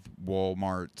competing with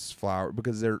Walmart's flower,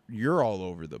 because you're all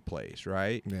over the place,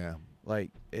 right? Yeah. Like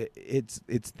it's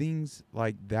things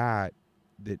like that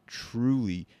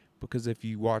truly, because if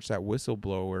you watch that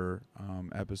whistleblower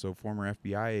episode, former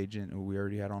FBI agent who we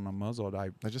already had on a muzzle, I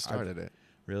just started it.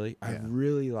 Really? Yeah. I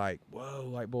really light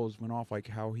bulbs went off, like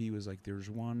how he was like, there's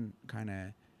one kind of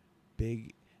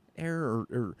big error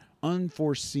or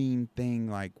unforeseen thing,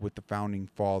 like with the founding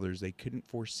fathers. They couldn't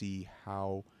foresee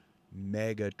how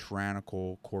mega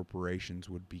tyrannical corporations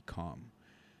would become.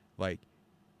 Like,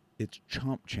 it's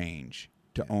chump change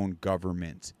to own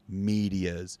governments,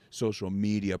 medias, social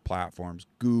media platforms,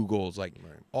 Google's, like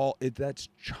that's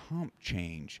chump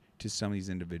change to some of these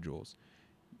individuals.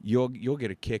 You'll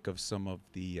get a kick of some of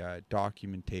the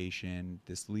documentation,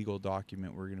 this legal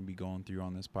document we're going to be going through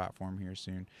on this platform here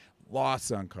soon. Loss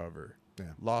Uncover. Yeah.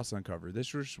 Loss Uncover.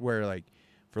 This was where, like,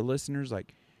 for listeners,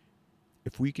 like,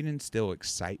 if we can instill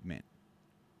excitement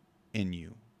in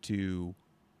you to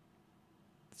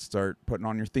start putting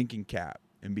on your thinking cap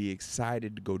and be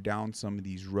excited to go down some of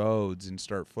these roads and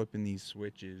start flipping these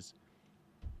switches,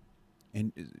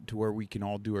 and to where we can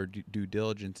all do our due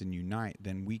diligence and unite,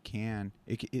 then we can.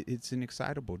 It's an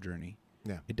excitable journey.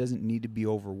 Yeah. It doesn't need to be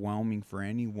overwhelming for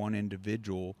any one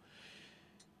individual.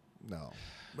 No.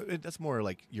 But that's more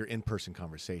like your in-person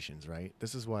conversations, right?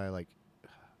 This is why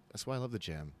that's why I love the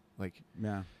gym. Like,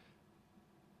 yeah.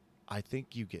 I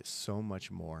think you get so much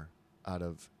more out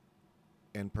of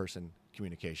in-person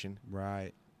communication.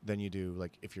 Right. Than you do,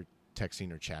 like, if you're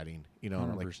texting or chatting,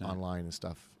 100%. Like online and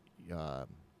stuff.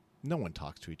 No one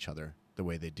talks to each other the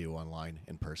way they do online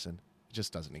in person. It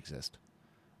just doesn't exist.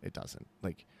 It doesn't.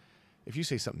 Like, if you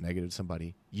say something negative to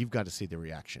somebody, you've got to see the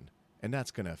reaction, and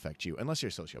that's going to affect you, unless you're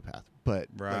a sociopath. But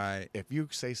like, if you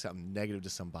say something negative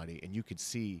to somebody and you could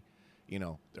see,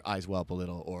 their eyes well up a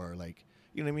little, or like,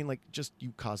 you know what I mean? Like, just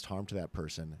you caused harm to that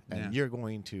person, and you're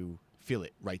going to feel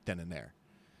it right then and there.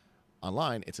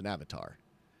 Online, it's an avatar.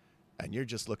 And you're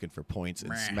just looking for points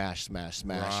and smash.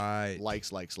 Right.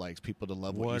 Likes. People to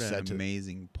love what you said. What an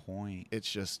amazing point. It's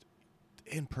just,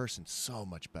 in person, so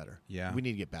much better. Yeah. We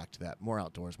need to get back to that. More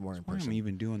outdoors, more in person. I'm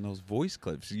even doing those voice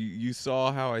clips. You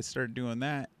saw how I started doing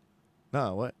that?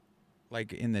 No, what?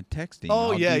 Like in the texting.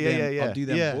 Oh, yeah. I'll do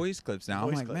them voice clips now.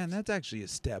 I'm like, man, that's actually a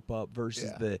step up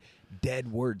versus the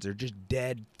dead words. They're just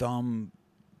dead thumb.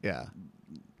 Yeah.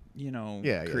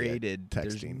 Created. Texting.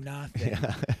 There's nothing.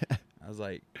 Yeah. I was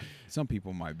like, some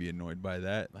people might be annoyed by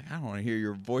that. Like, I don't want to hear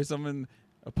your voice. I'm in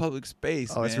a public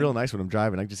space. Oh, man. It's real nice when I'm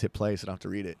driving. I can just hit play, so I don't have to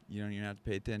read it. You don't even have to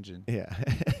pay attention. Yeah.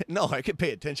 No, I can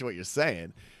pay attention to what you're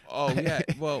saying. Oh, yeah.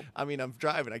 Well, I mean, I'm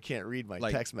driving. I can't read my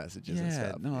text messages and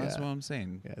stuff. No, that's what I'm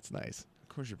saying. Yeah, it's nice.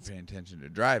 course you're paying attention to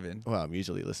driving. Well, I'm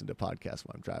usually listening to podcasts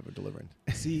while I'm driving, delivering.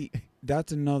 See,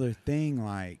 that's another thing,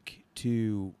 like,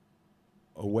 to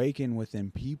awaken within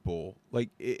people. Like,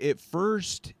 at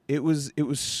first, it was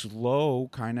slow,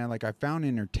 kind of. Like, I found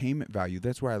entertainment value.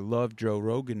 That's why I loved Joe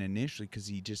Rogan initially, because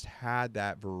he just had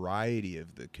that variety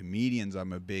of the comedians.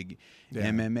 I'm a big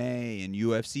MMA and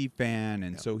UFC fan,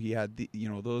 and so he had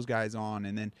those guys on,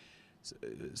 and then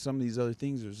some of these other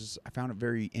things. It was just, I found it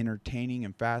very entertaining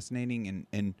and fascinating,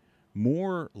 and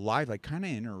more live, like kind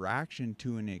of interaction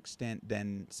to an extent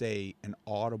than, say, an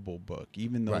Audible book,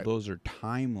 even though those are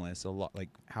timeless. A lot, like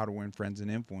How to Win Friends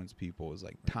and Influence People is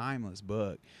like timeless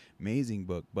book, amazing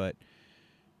book, but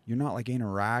you're not like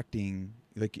interacting.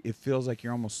 Like, it feels like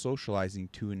you're almost socializing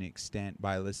to an extent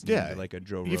by listening to like a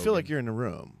Joe Rogan. You feel like you're in a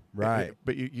room, right?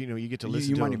 But you get to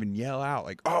listen. You might even yell out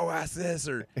like, "Oh, ask this,"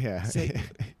 or say,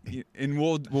 and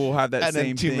we'll have that and same. And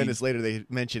then 2 thing. minutes later, they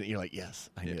mention it. And you're like, "Yes,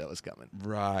 I knew that was coming."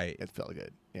 Right. It felt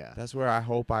good. Yeah. That's where I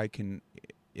hope I can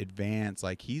advance.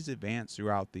 Like, he's advanced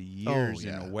throughout the years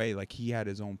in a way. Like, he had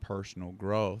his own personal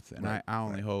growth, and I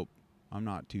only hope I'm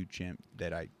not too chimp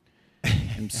that I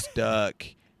am stuck.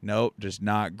 Nope, just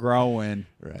not growing.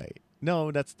 Right.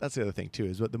 No, that's the other thing too.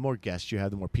 Is what the more guests you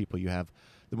have, the more people you have,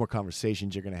 the more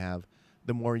conversations you're going to have,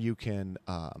 the more you can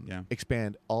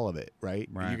expand all of it. Right.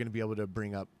 You're going to be able to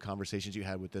bring up conversations you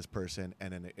had with this person,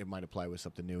 and then it might apply with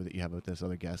something new that you have with this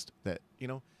other guest. That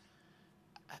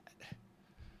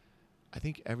I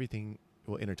think everything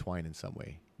will intertwine in some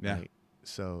way. Yeah. Right?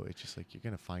 So it's just like you're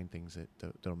going to find things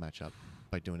that don't match up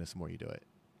by doing this. The more you do it.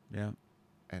 Yeah.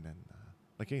 And then,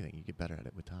 like anything, you get better at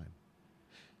it with time.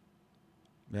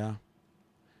 Yeah.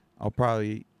 I'll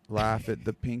probably laugh at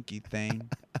the pinky thing.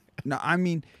 No, I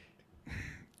mean,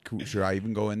 should I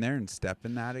even go in there and step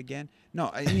in that again?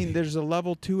 No, I mean, there's a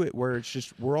level to it where it's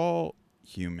just, we're all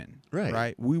human.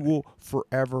 Right? We will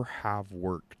forever have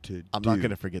work to do. I'm not going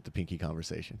to forget the pinky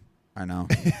conversation. I know.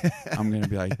 I'm going to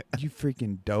be like, you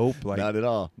freaking dope. Like, not at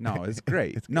all. No, it's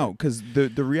great. No, because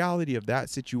the reality of that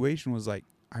situation was like,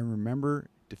 I remember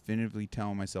definitively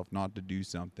telling myself not to do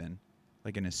something,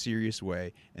 like in a serious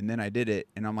way, and then I did it,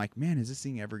 and I'm like, man, is this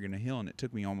thing ever going to heal? And it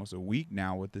took me almost a week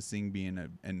now with this thing being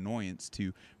an annoyance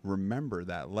to remember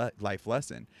that life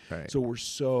lesson. Right. So we're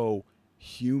so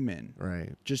human.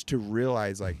 Right. Just to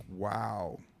realize, like,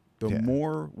 wow, the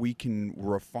more we can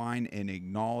refine and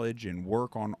acknowledge and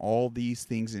work on all these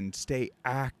things and stay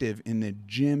active in the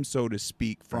gym, so to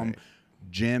speak, from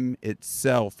gym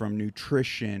itself, from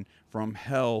nutrition, from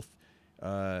health,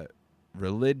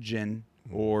 religion,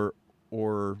 or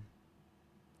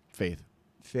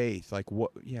faith, like what?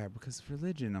 Yeah, because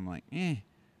religion, I'm like,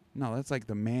 no, that's like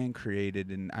the man created,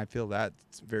 and I feel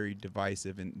that's very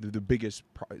divisive and the biggest.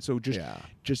 So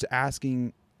just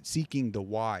asking, seeking the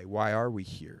why. Why are we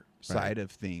here? Side of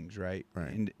things, right?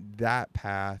 And that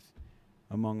path,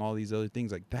 among all these other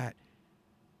things, like that,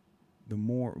 the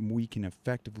more we can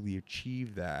effectively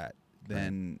achieve that,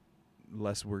 then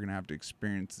less we're gonna have to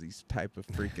experience these type of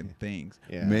freaking things.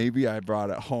 Maybe I brought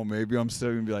it home. Maybe I'm still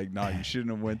gonna be like, nah, you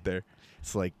shouldn't have went there.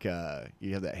 It's like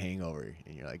you have that hangover,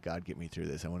 and you're like, God, get me through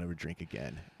this. I won't ever drink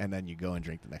again. And then you go and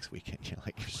drink the next weekend. You're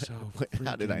like,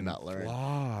 how did I not learn?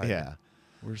 Flawed. Yeah.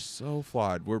 We're so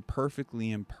flawed. We're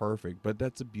perfectly imperfect, but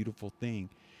that's a beautiful thing.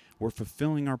 We're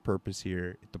fulfilling our purpose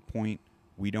here at the point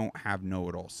we don't have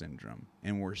know-it-all syndrome,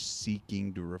 and we're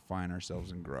seeking to refine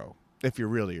ourselves and grow. If you're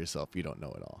real to yourself, you don't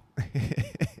know it all.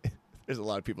 There's a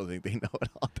lot of people that think they know it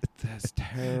all. That's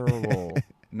terrible.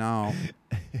 No.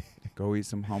 Go eat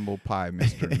some humble pie,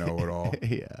 Mr. Know-It-All.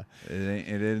 Yeah.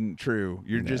 It isn't true.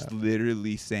 You're just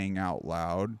literally saying out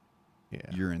loud,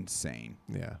 you're insane.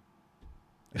 Yeah.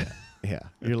 Yeah.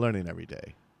 You're learning every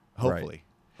day. Hopefully.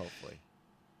 Hopefully.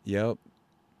 Yep.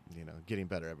 Getting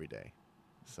better every day.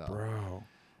 So bro.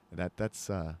 That's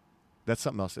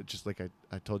something else that, just like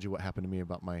I told you what happened to me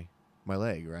about my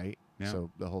leg, right? Yeah. So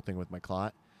the whole thing with my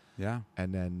clot. Yeah.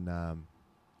 And then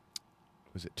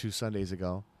was it 2 Sundays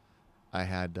ago? I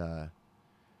had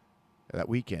that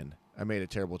weekend. I made a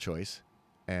terrible choice,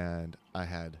 and I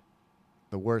had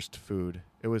the worst food.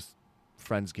 It was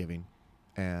Friendsgiving,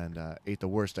 and ate the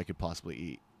worst I could possibly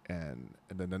eat. And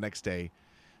then the next day,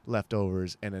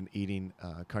 leftovers, and then eating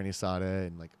carne asada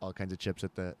and like all kinds of chips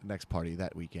at the next party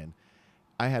that weekend.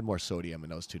 I had more sodium in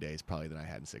those 2 days probably than I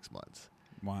had in 6 months.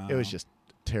 Wow. It was just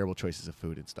terrible choices of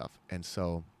food and stuff. And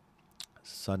so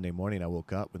Sunday morning, I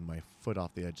woke up with my foot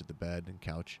off the edge of the bed and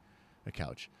a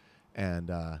couch, and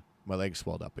my leg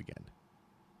swelled up again,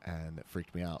 and it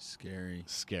freaked me out.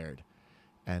 Scared.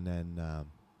 And then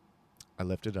I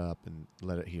lifted it up and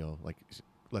let it heal, like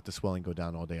let the swelling go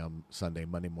down all day on Sunday.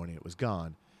 Monday morning, it was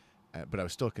gone. But I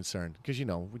was still concerned because,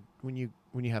 when you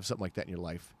have something like that in your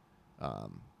life,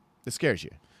 it scares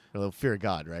you. A little fear of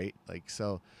God, right? Like,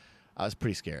 so I was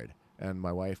pretty scared. And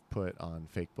my wife put on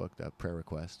Facebook a prayer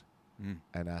request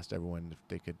and asked everyone if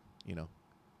they could,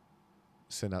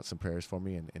 send out some prayers for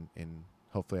me and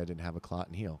hopefully I didn't have a clot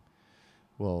and heal.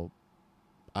 Well,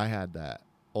 I had that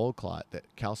old clot that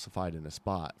calcified in a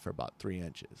spot for about 3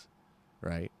 inches,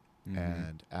 right? Mm-hmm.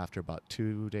 And after about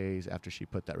 2 days after she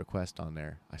put that request on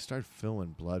there, I started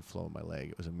feeling blood flow in my leg.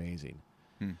 It was amazing.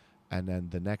 And then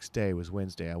the next day was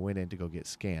Wednesday. I went in to go get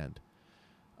scanned.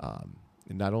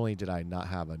 And not only did I not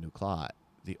have a new clot,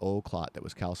 the old clot that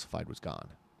was calcified was gone.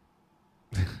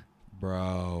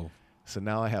 Bro. So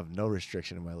now I have no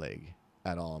restriction in my leg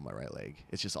at all on my right leg.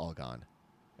 It's just all gone.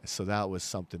 So that was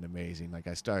something amazing. Like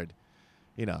I started,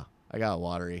 I got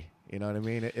watery. You know what I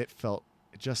mean? It felt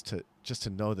just to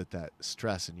know that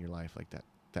stress in your life, like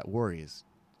that worry it's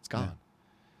gone.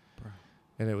 Yeah. Bro.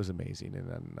 And it was amazing. And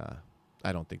then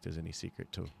I don't think there's any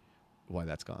secret to why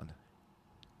that's gone.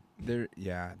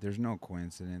 There's no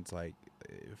coincidence like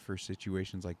for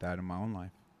situations like that in my own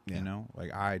life. Yeah.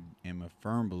 Like I am a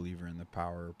firm believer in the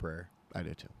power of prayer. I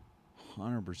do too.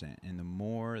 100%. And the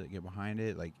more that get behind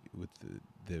it, like with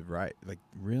the right, like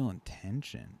real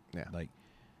intention. Yeah. Like,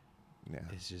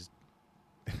 it's just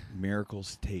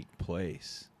miracles take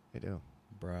place. They do.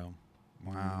 Bro.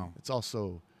 Wow. It's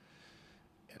also,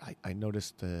 I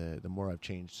noticed the more I've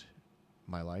changed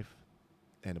my life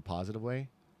in a positive way,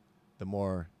 the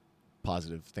more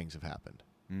positive things have happened.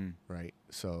 Right.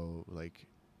 So like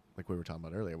we were talking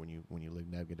about earlier, when you live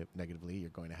negatively, you're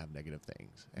going to have negative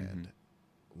things. And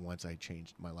once I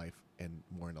changed my life and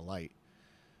more in the light,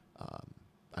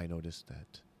 I noticed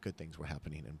that good things were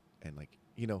happening, and like,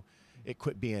 it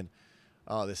quit being,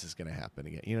 oh, this is going to happen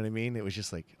again. You know what I mean? It was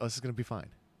just like, oh, this is going to be fine.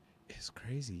 It's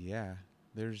crazy. Yeah.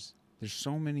 There's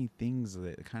so many things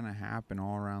that kind of happen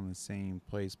all around the same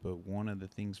place. But one of the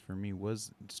things for me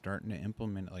was starting to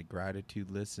implement like gratitude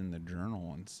lists in the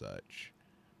journal and such.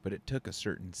 But it took a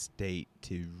certain state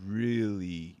to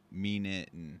really mean it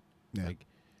and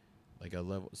like a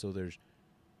level. So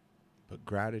but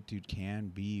gratitude can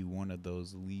be one of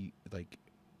those like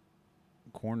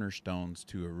cornerstones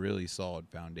to a really solid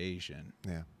foundation.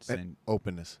 Yeah. And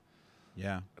openness.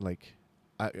 Yeah. Like,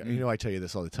 I tell you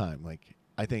this all the time. Like,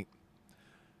 I think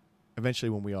eventually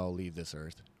when we all leave this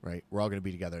earth, right, we're all going to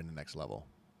be together in the next level.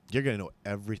 You're going to know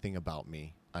everything about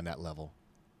me on that level.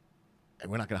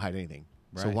 And we're not going to hide anything.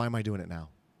 Right. So why am I doing it now?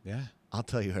 Yeah. I'll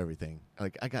tell you everything.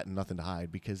 Like, I got nothing to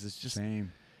hide because it's just...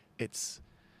 Same.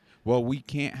 Well, we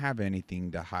can't have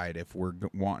anything to hide if we're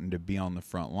wanting to be on the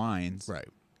front lines. Right.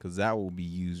 Because that will be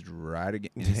used right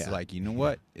again. It's like, you know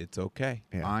what? It's okay.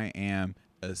 Yeah. I am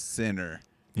a sinner.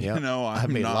 Yep. I've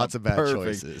made lots of bad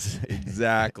choices.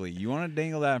 Exactly. You want to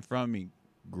dangle that in front of me?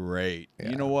 Great. Yeah.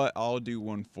 You know what? I'll do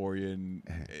one for you and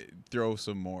throw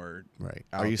some more. Right.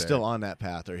 Are you still on that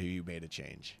path, or have you made a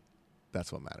change?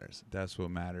 That's what matters. That's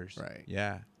what matters. Right.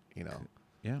 Yeah.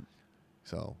 Yeah.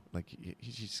 So, like,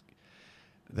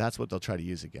 that's what they'll try to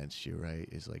use against you, right?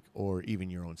 Is like, or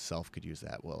even your own self could use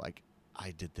that. Well, like,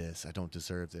 I did this. I don't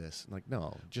deserve this. Like,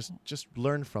 no, just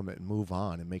learn from it and move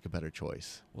on and make a better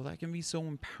choice. Well, that can be so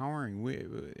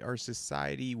empowering. Our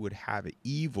society would have it.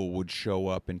 Evil would show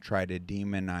up and try to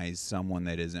demonize someone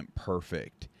that isn't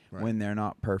perfect when they're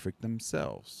not perfect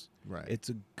themselves. Right. It's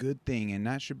a good thing, and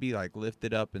that should be like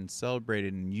lifted up and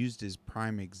celebrated and used as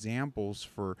prime examples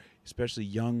for especially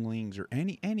younglings or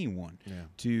anyone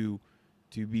to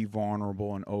be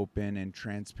vulnerable and open and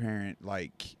transparent,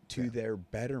 like to their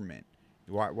betterment.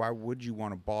 Why would you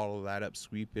want to bottle that up,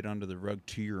 sweep it under the rug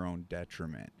to your own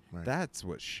detriment? Right. That's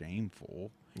what's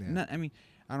shameful. Yeah.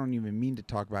 I don't even mean to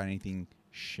talk about anything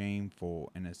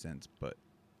shameful in a sense, but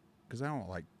because I don't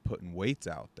like putting weights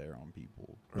out there on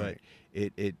people. Right.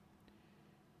 But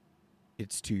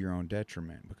it's to your own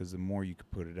detriment, because the more you could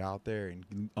put it out there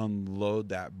and unload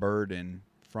that burden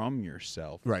from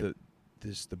yourself, right.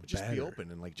 Just be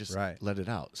open and like just let it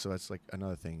out. So that's like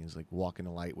another thing is like walk in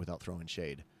the light without throwing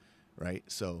shade, right?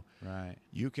 So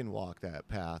you can walk that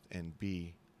path and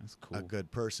be a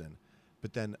good person,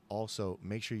 but then also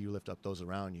make sure you lift up those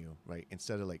around you, right?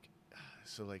 Instead of like,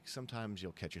 so like sometimes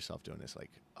you'll catch yourself doing this,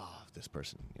 like, oh, this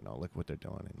person, look what they're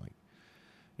doing, and like,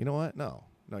 you know what? No,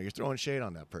 you're throwing shade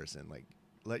on that person. Like,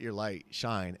 let your light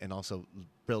shine and also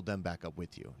build them back up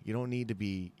with you. You don't need to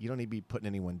be putting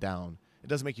anyone down. It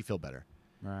doesn't make you feel better.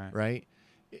 Right?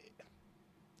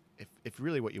 If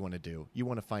really what you want to do, you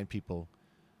want to find people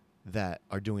that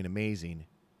are doing amazing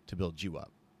to build you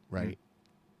up, right?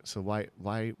 So why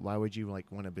would you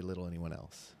like want to belittle anyone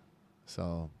else?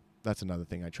 So that's another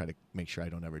thing I try to make sure I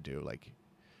don't ever do. Like,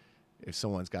 if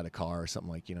someone's got a car or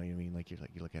something, like, you know what I mean? Like, you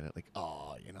look at it like,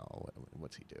 oh, you know,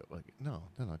 what's he do? Like, no,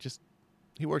 just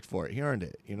he worked for it. He earned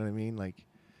it. You know what I mean? Like,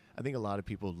 I think a lot of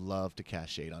people love to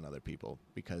cast shade on other people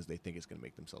because they think it's going to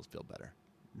make themselves feel better.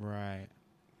 Right.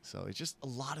 So it's just a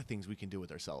lot of things we can do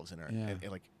with ourselves and Yeah.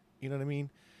 like, you know what I mean?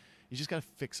 You just got to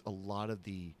fix a lot of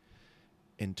the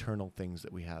internal things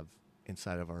that we have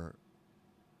inside of our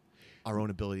own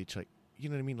ability to, like, you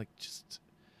know what I mean? Like, just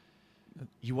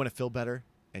you want to feel better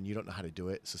and you don't know how to do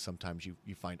it. So sometimes you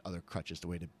find other crutches, the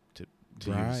way to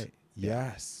Right. use.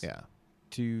 Yes. Yeah.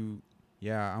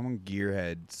 I'm a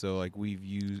gearhead, so like we've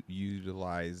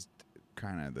utilized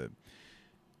kind of the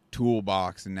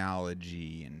toolbox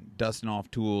analogy and dusting off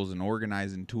tools and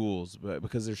organizing tools, but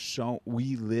because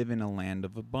we live in a land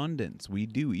of abundance. We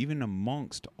do, even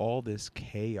amongst all this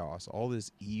chaos, all this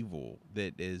evil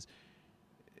that is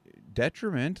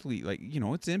detrimentally, like, you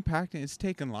know, it's impacting, it's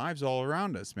taking lives all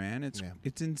around us, man.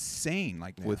 It's insane,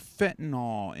 like with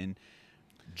fentanyl and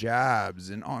jabs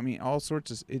and all sorts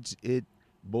of, it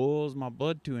boils my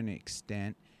blood to an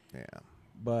extent. Yeah.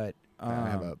 But I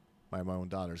have my own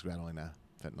daughter's battling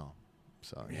fentanyl,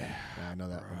 so yeah, I know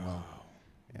that one well.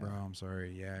 Yeah. Bro, I'm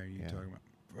sorry. Yeah, you talking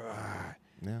about?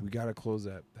 Yeah. We gotta close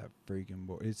that freaking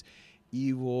board. It's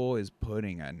evil is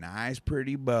putting a nice,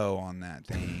 pretty bow on that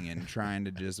thing and trying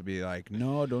to just be like,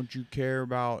 no, don't you care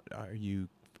about? Are you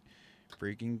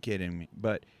freaking kidding me?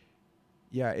 But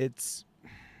yeah, it's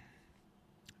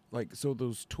like, so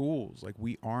those tools, like,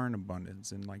 we are in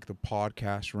abundance in like the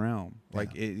podcast realm.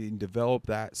 Like, it develop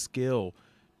that skill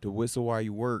to whistle while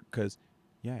you work, because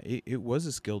it was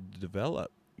a skill to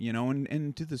develop, you know,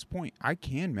 and to this point I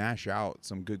can mash out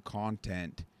some good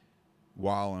content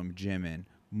while I'm gymming.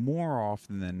 More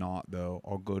often than not, though,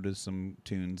 I'll go to some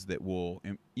tunes that will,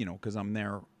 you know, because I'm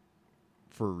there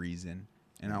for a reason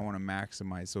and I want to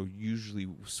maximize. So usually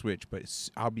switch, but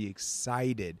I'll be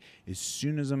excited as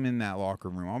soon as I'm in that locker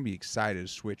room. I'll be excited to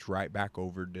switch right back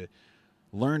over to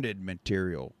learned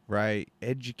material, right?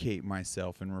 Educate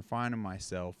myself and refining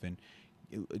myself and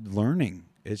learning.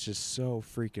 It's just so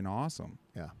freaking awesome.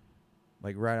 Yeah.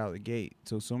 Like right out the gate.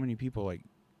 So many people, like,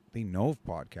 they know of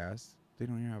podcasts. They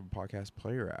don't even have a podcast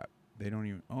player app. They don't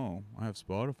even, I have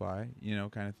Spotify, you know,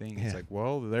 kind of thing. It's like,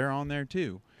 well, they're on there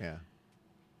too. Yeah.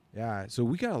 Yeah. So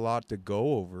we got a lot to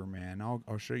go over, man.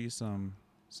 I'll show you some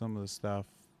of the stuff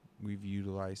we've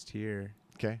utilized here.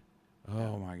 Okay.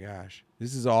 Oh my gosh.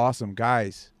 This is awesome,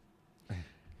 guys.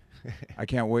 I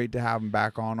can't wait to have them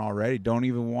back on already. Don't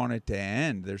even want it to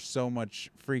end. There's so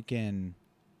much freaking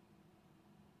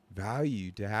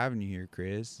value to having you here,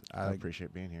 Chris. I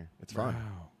appreciate being here. It's fun.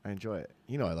 Wow. I enjoy it.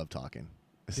 You know, I love talking.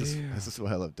 This is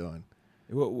what I love doing.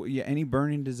 Any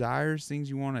burning desires, things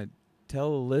you want to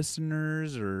tell the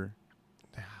listeners, or?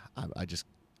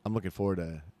 I'm looking forward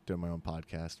to doing my own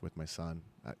podcast with my son.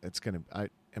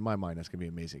 In my mind, that's gonna be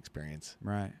an amazing experience.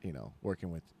 Right. You know,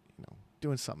 working with, you know,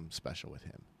 doing something special with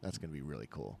him. That's gonna be really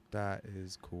cool. That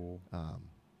is cool.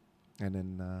 And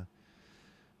then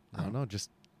I don't know,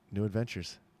 just new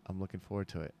adventures. I'm looking forward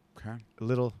to it. Okay.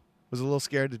 Was a little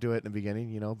scared to do it in the beginning,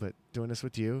 you know, but doing this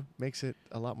with you makes it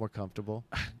a lot more comfortable.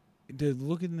 To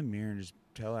look in the mirror and just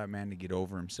tell that man to get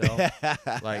over himself.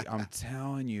 Like, I'm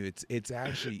telling you, it's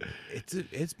actually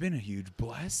it's been a huge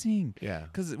blessing. Yeah.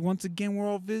 Because once again, we're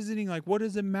all visiting. Like, what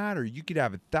does it matter? You could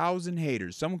have 1,000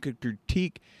 haters. Someone could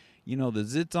critique, you know, the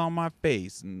zits on my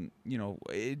face, and, you know,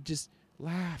 it just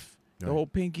laugh. Right. The whole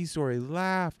Pinky story,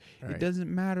 laugh. Right. It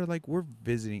doesn't matter. Like, we're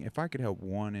visiting. If I could help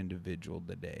one individual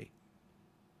today,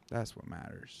 that's what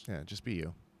matters. Yeah, just be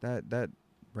you. That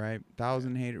right?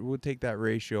 1,000 haters. We'll take that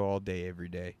ratio all day, every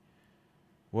day.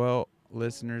 Well,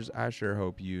 listeners, I sure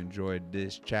hope you enjoyed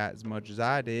this chat as much as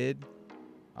I did.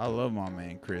 I love my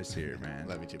man Chris here, man.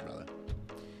 Love you too, brother.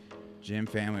 Gym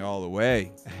family all the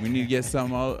way. We need to get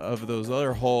some of those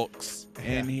other Hulks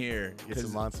in here. Get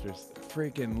some monsters.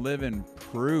 Freaking living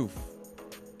proof.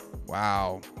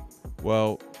 Wow.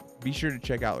 Well, be sure to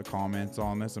check out the comments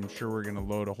on this. I'm sure we're going to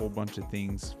load a whole bunch of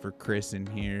things for Chris in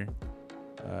here.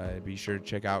 Be sure to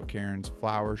check out Karen's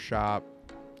flower shop.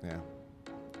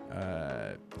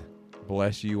 Yeah.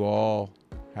 Bless you all.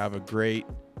 Have a great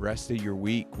rest of your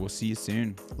week. We'll see you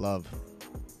soon. Love.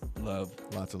 Love.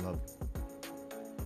 Lots of love.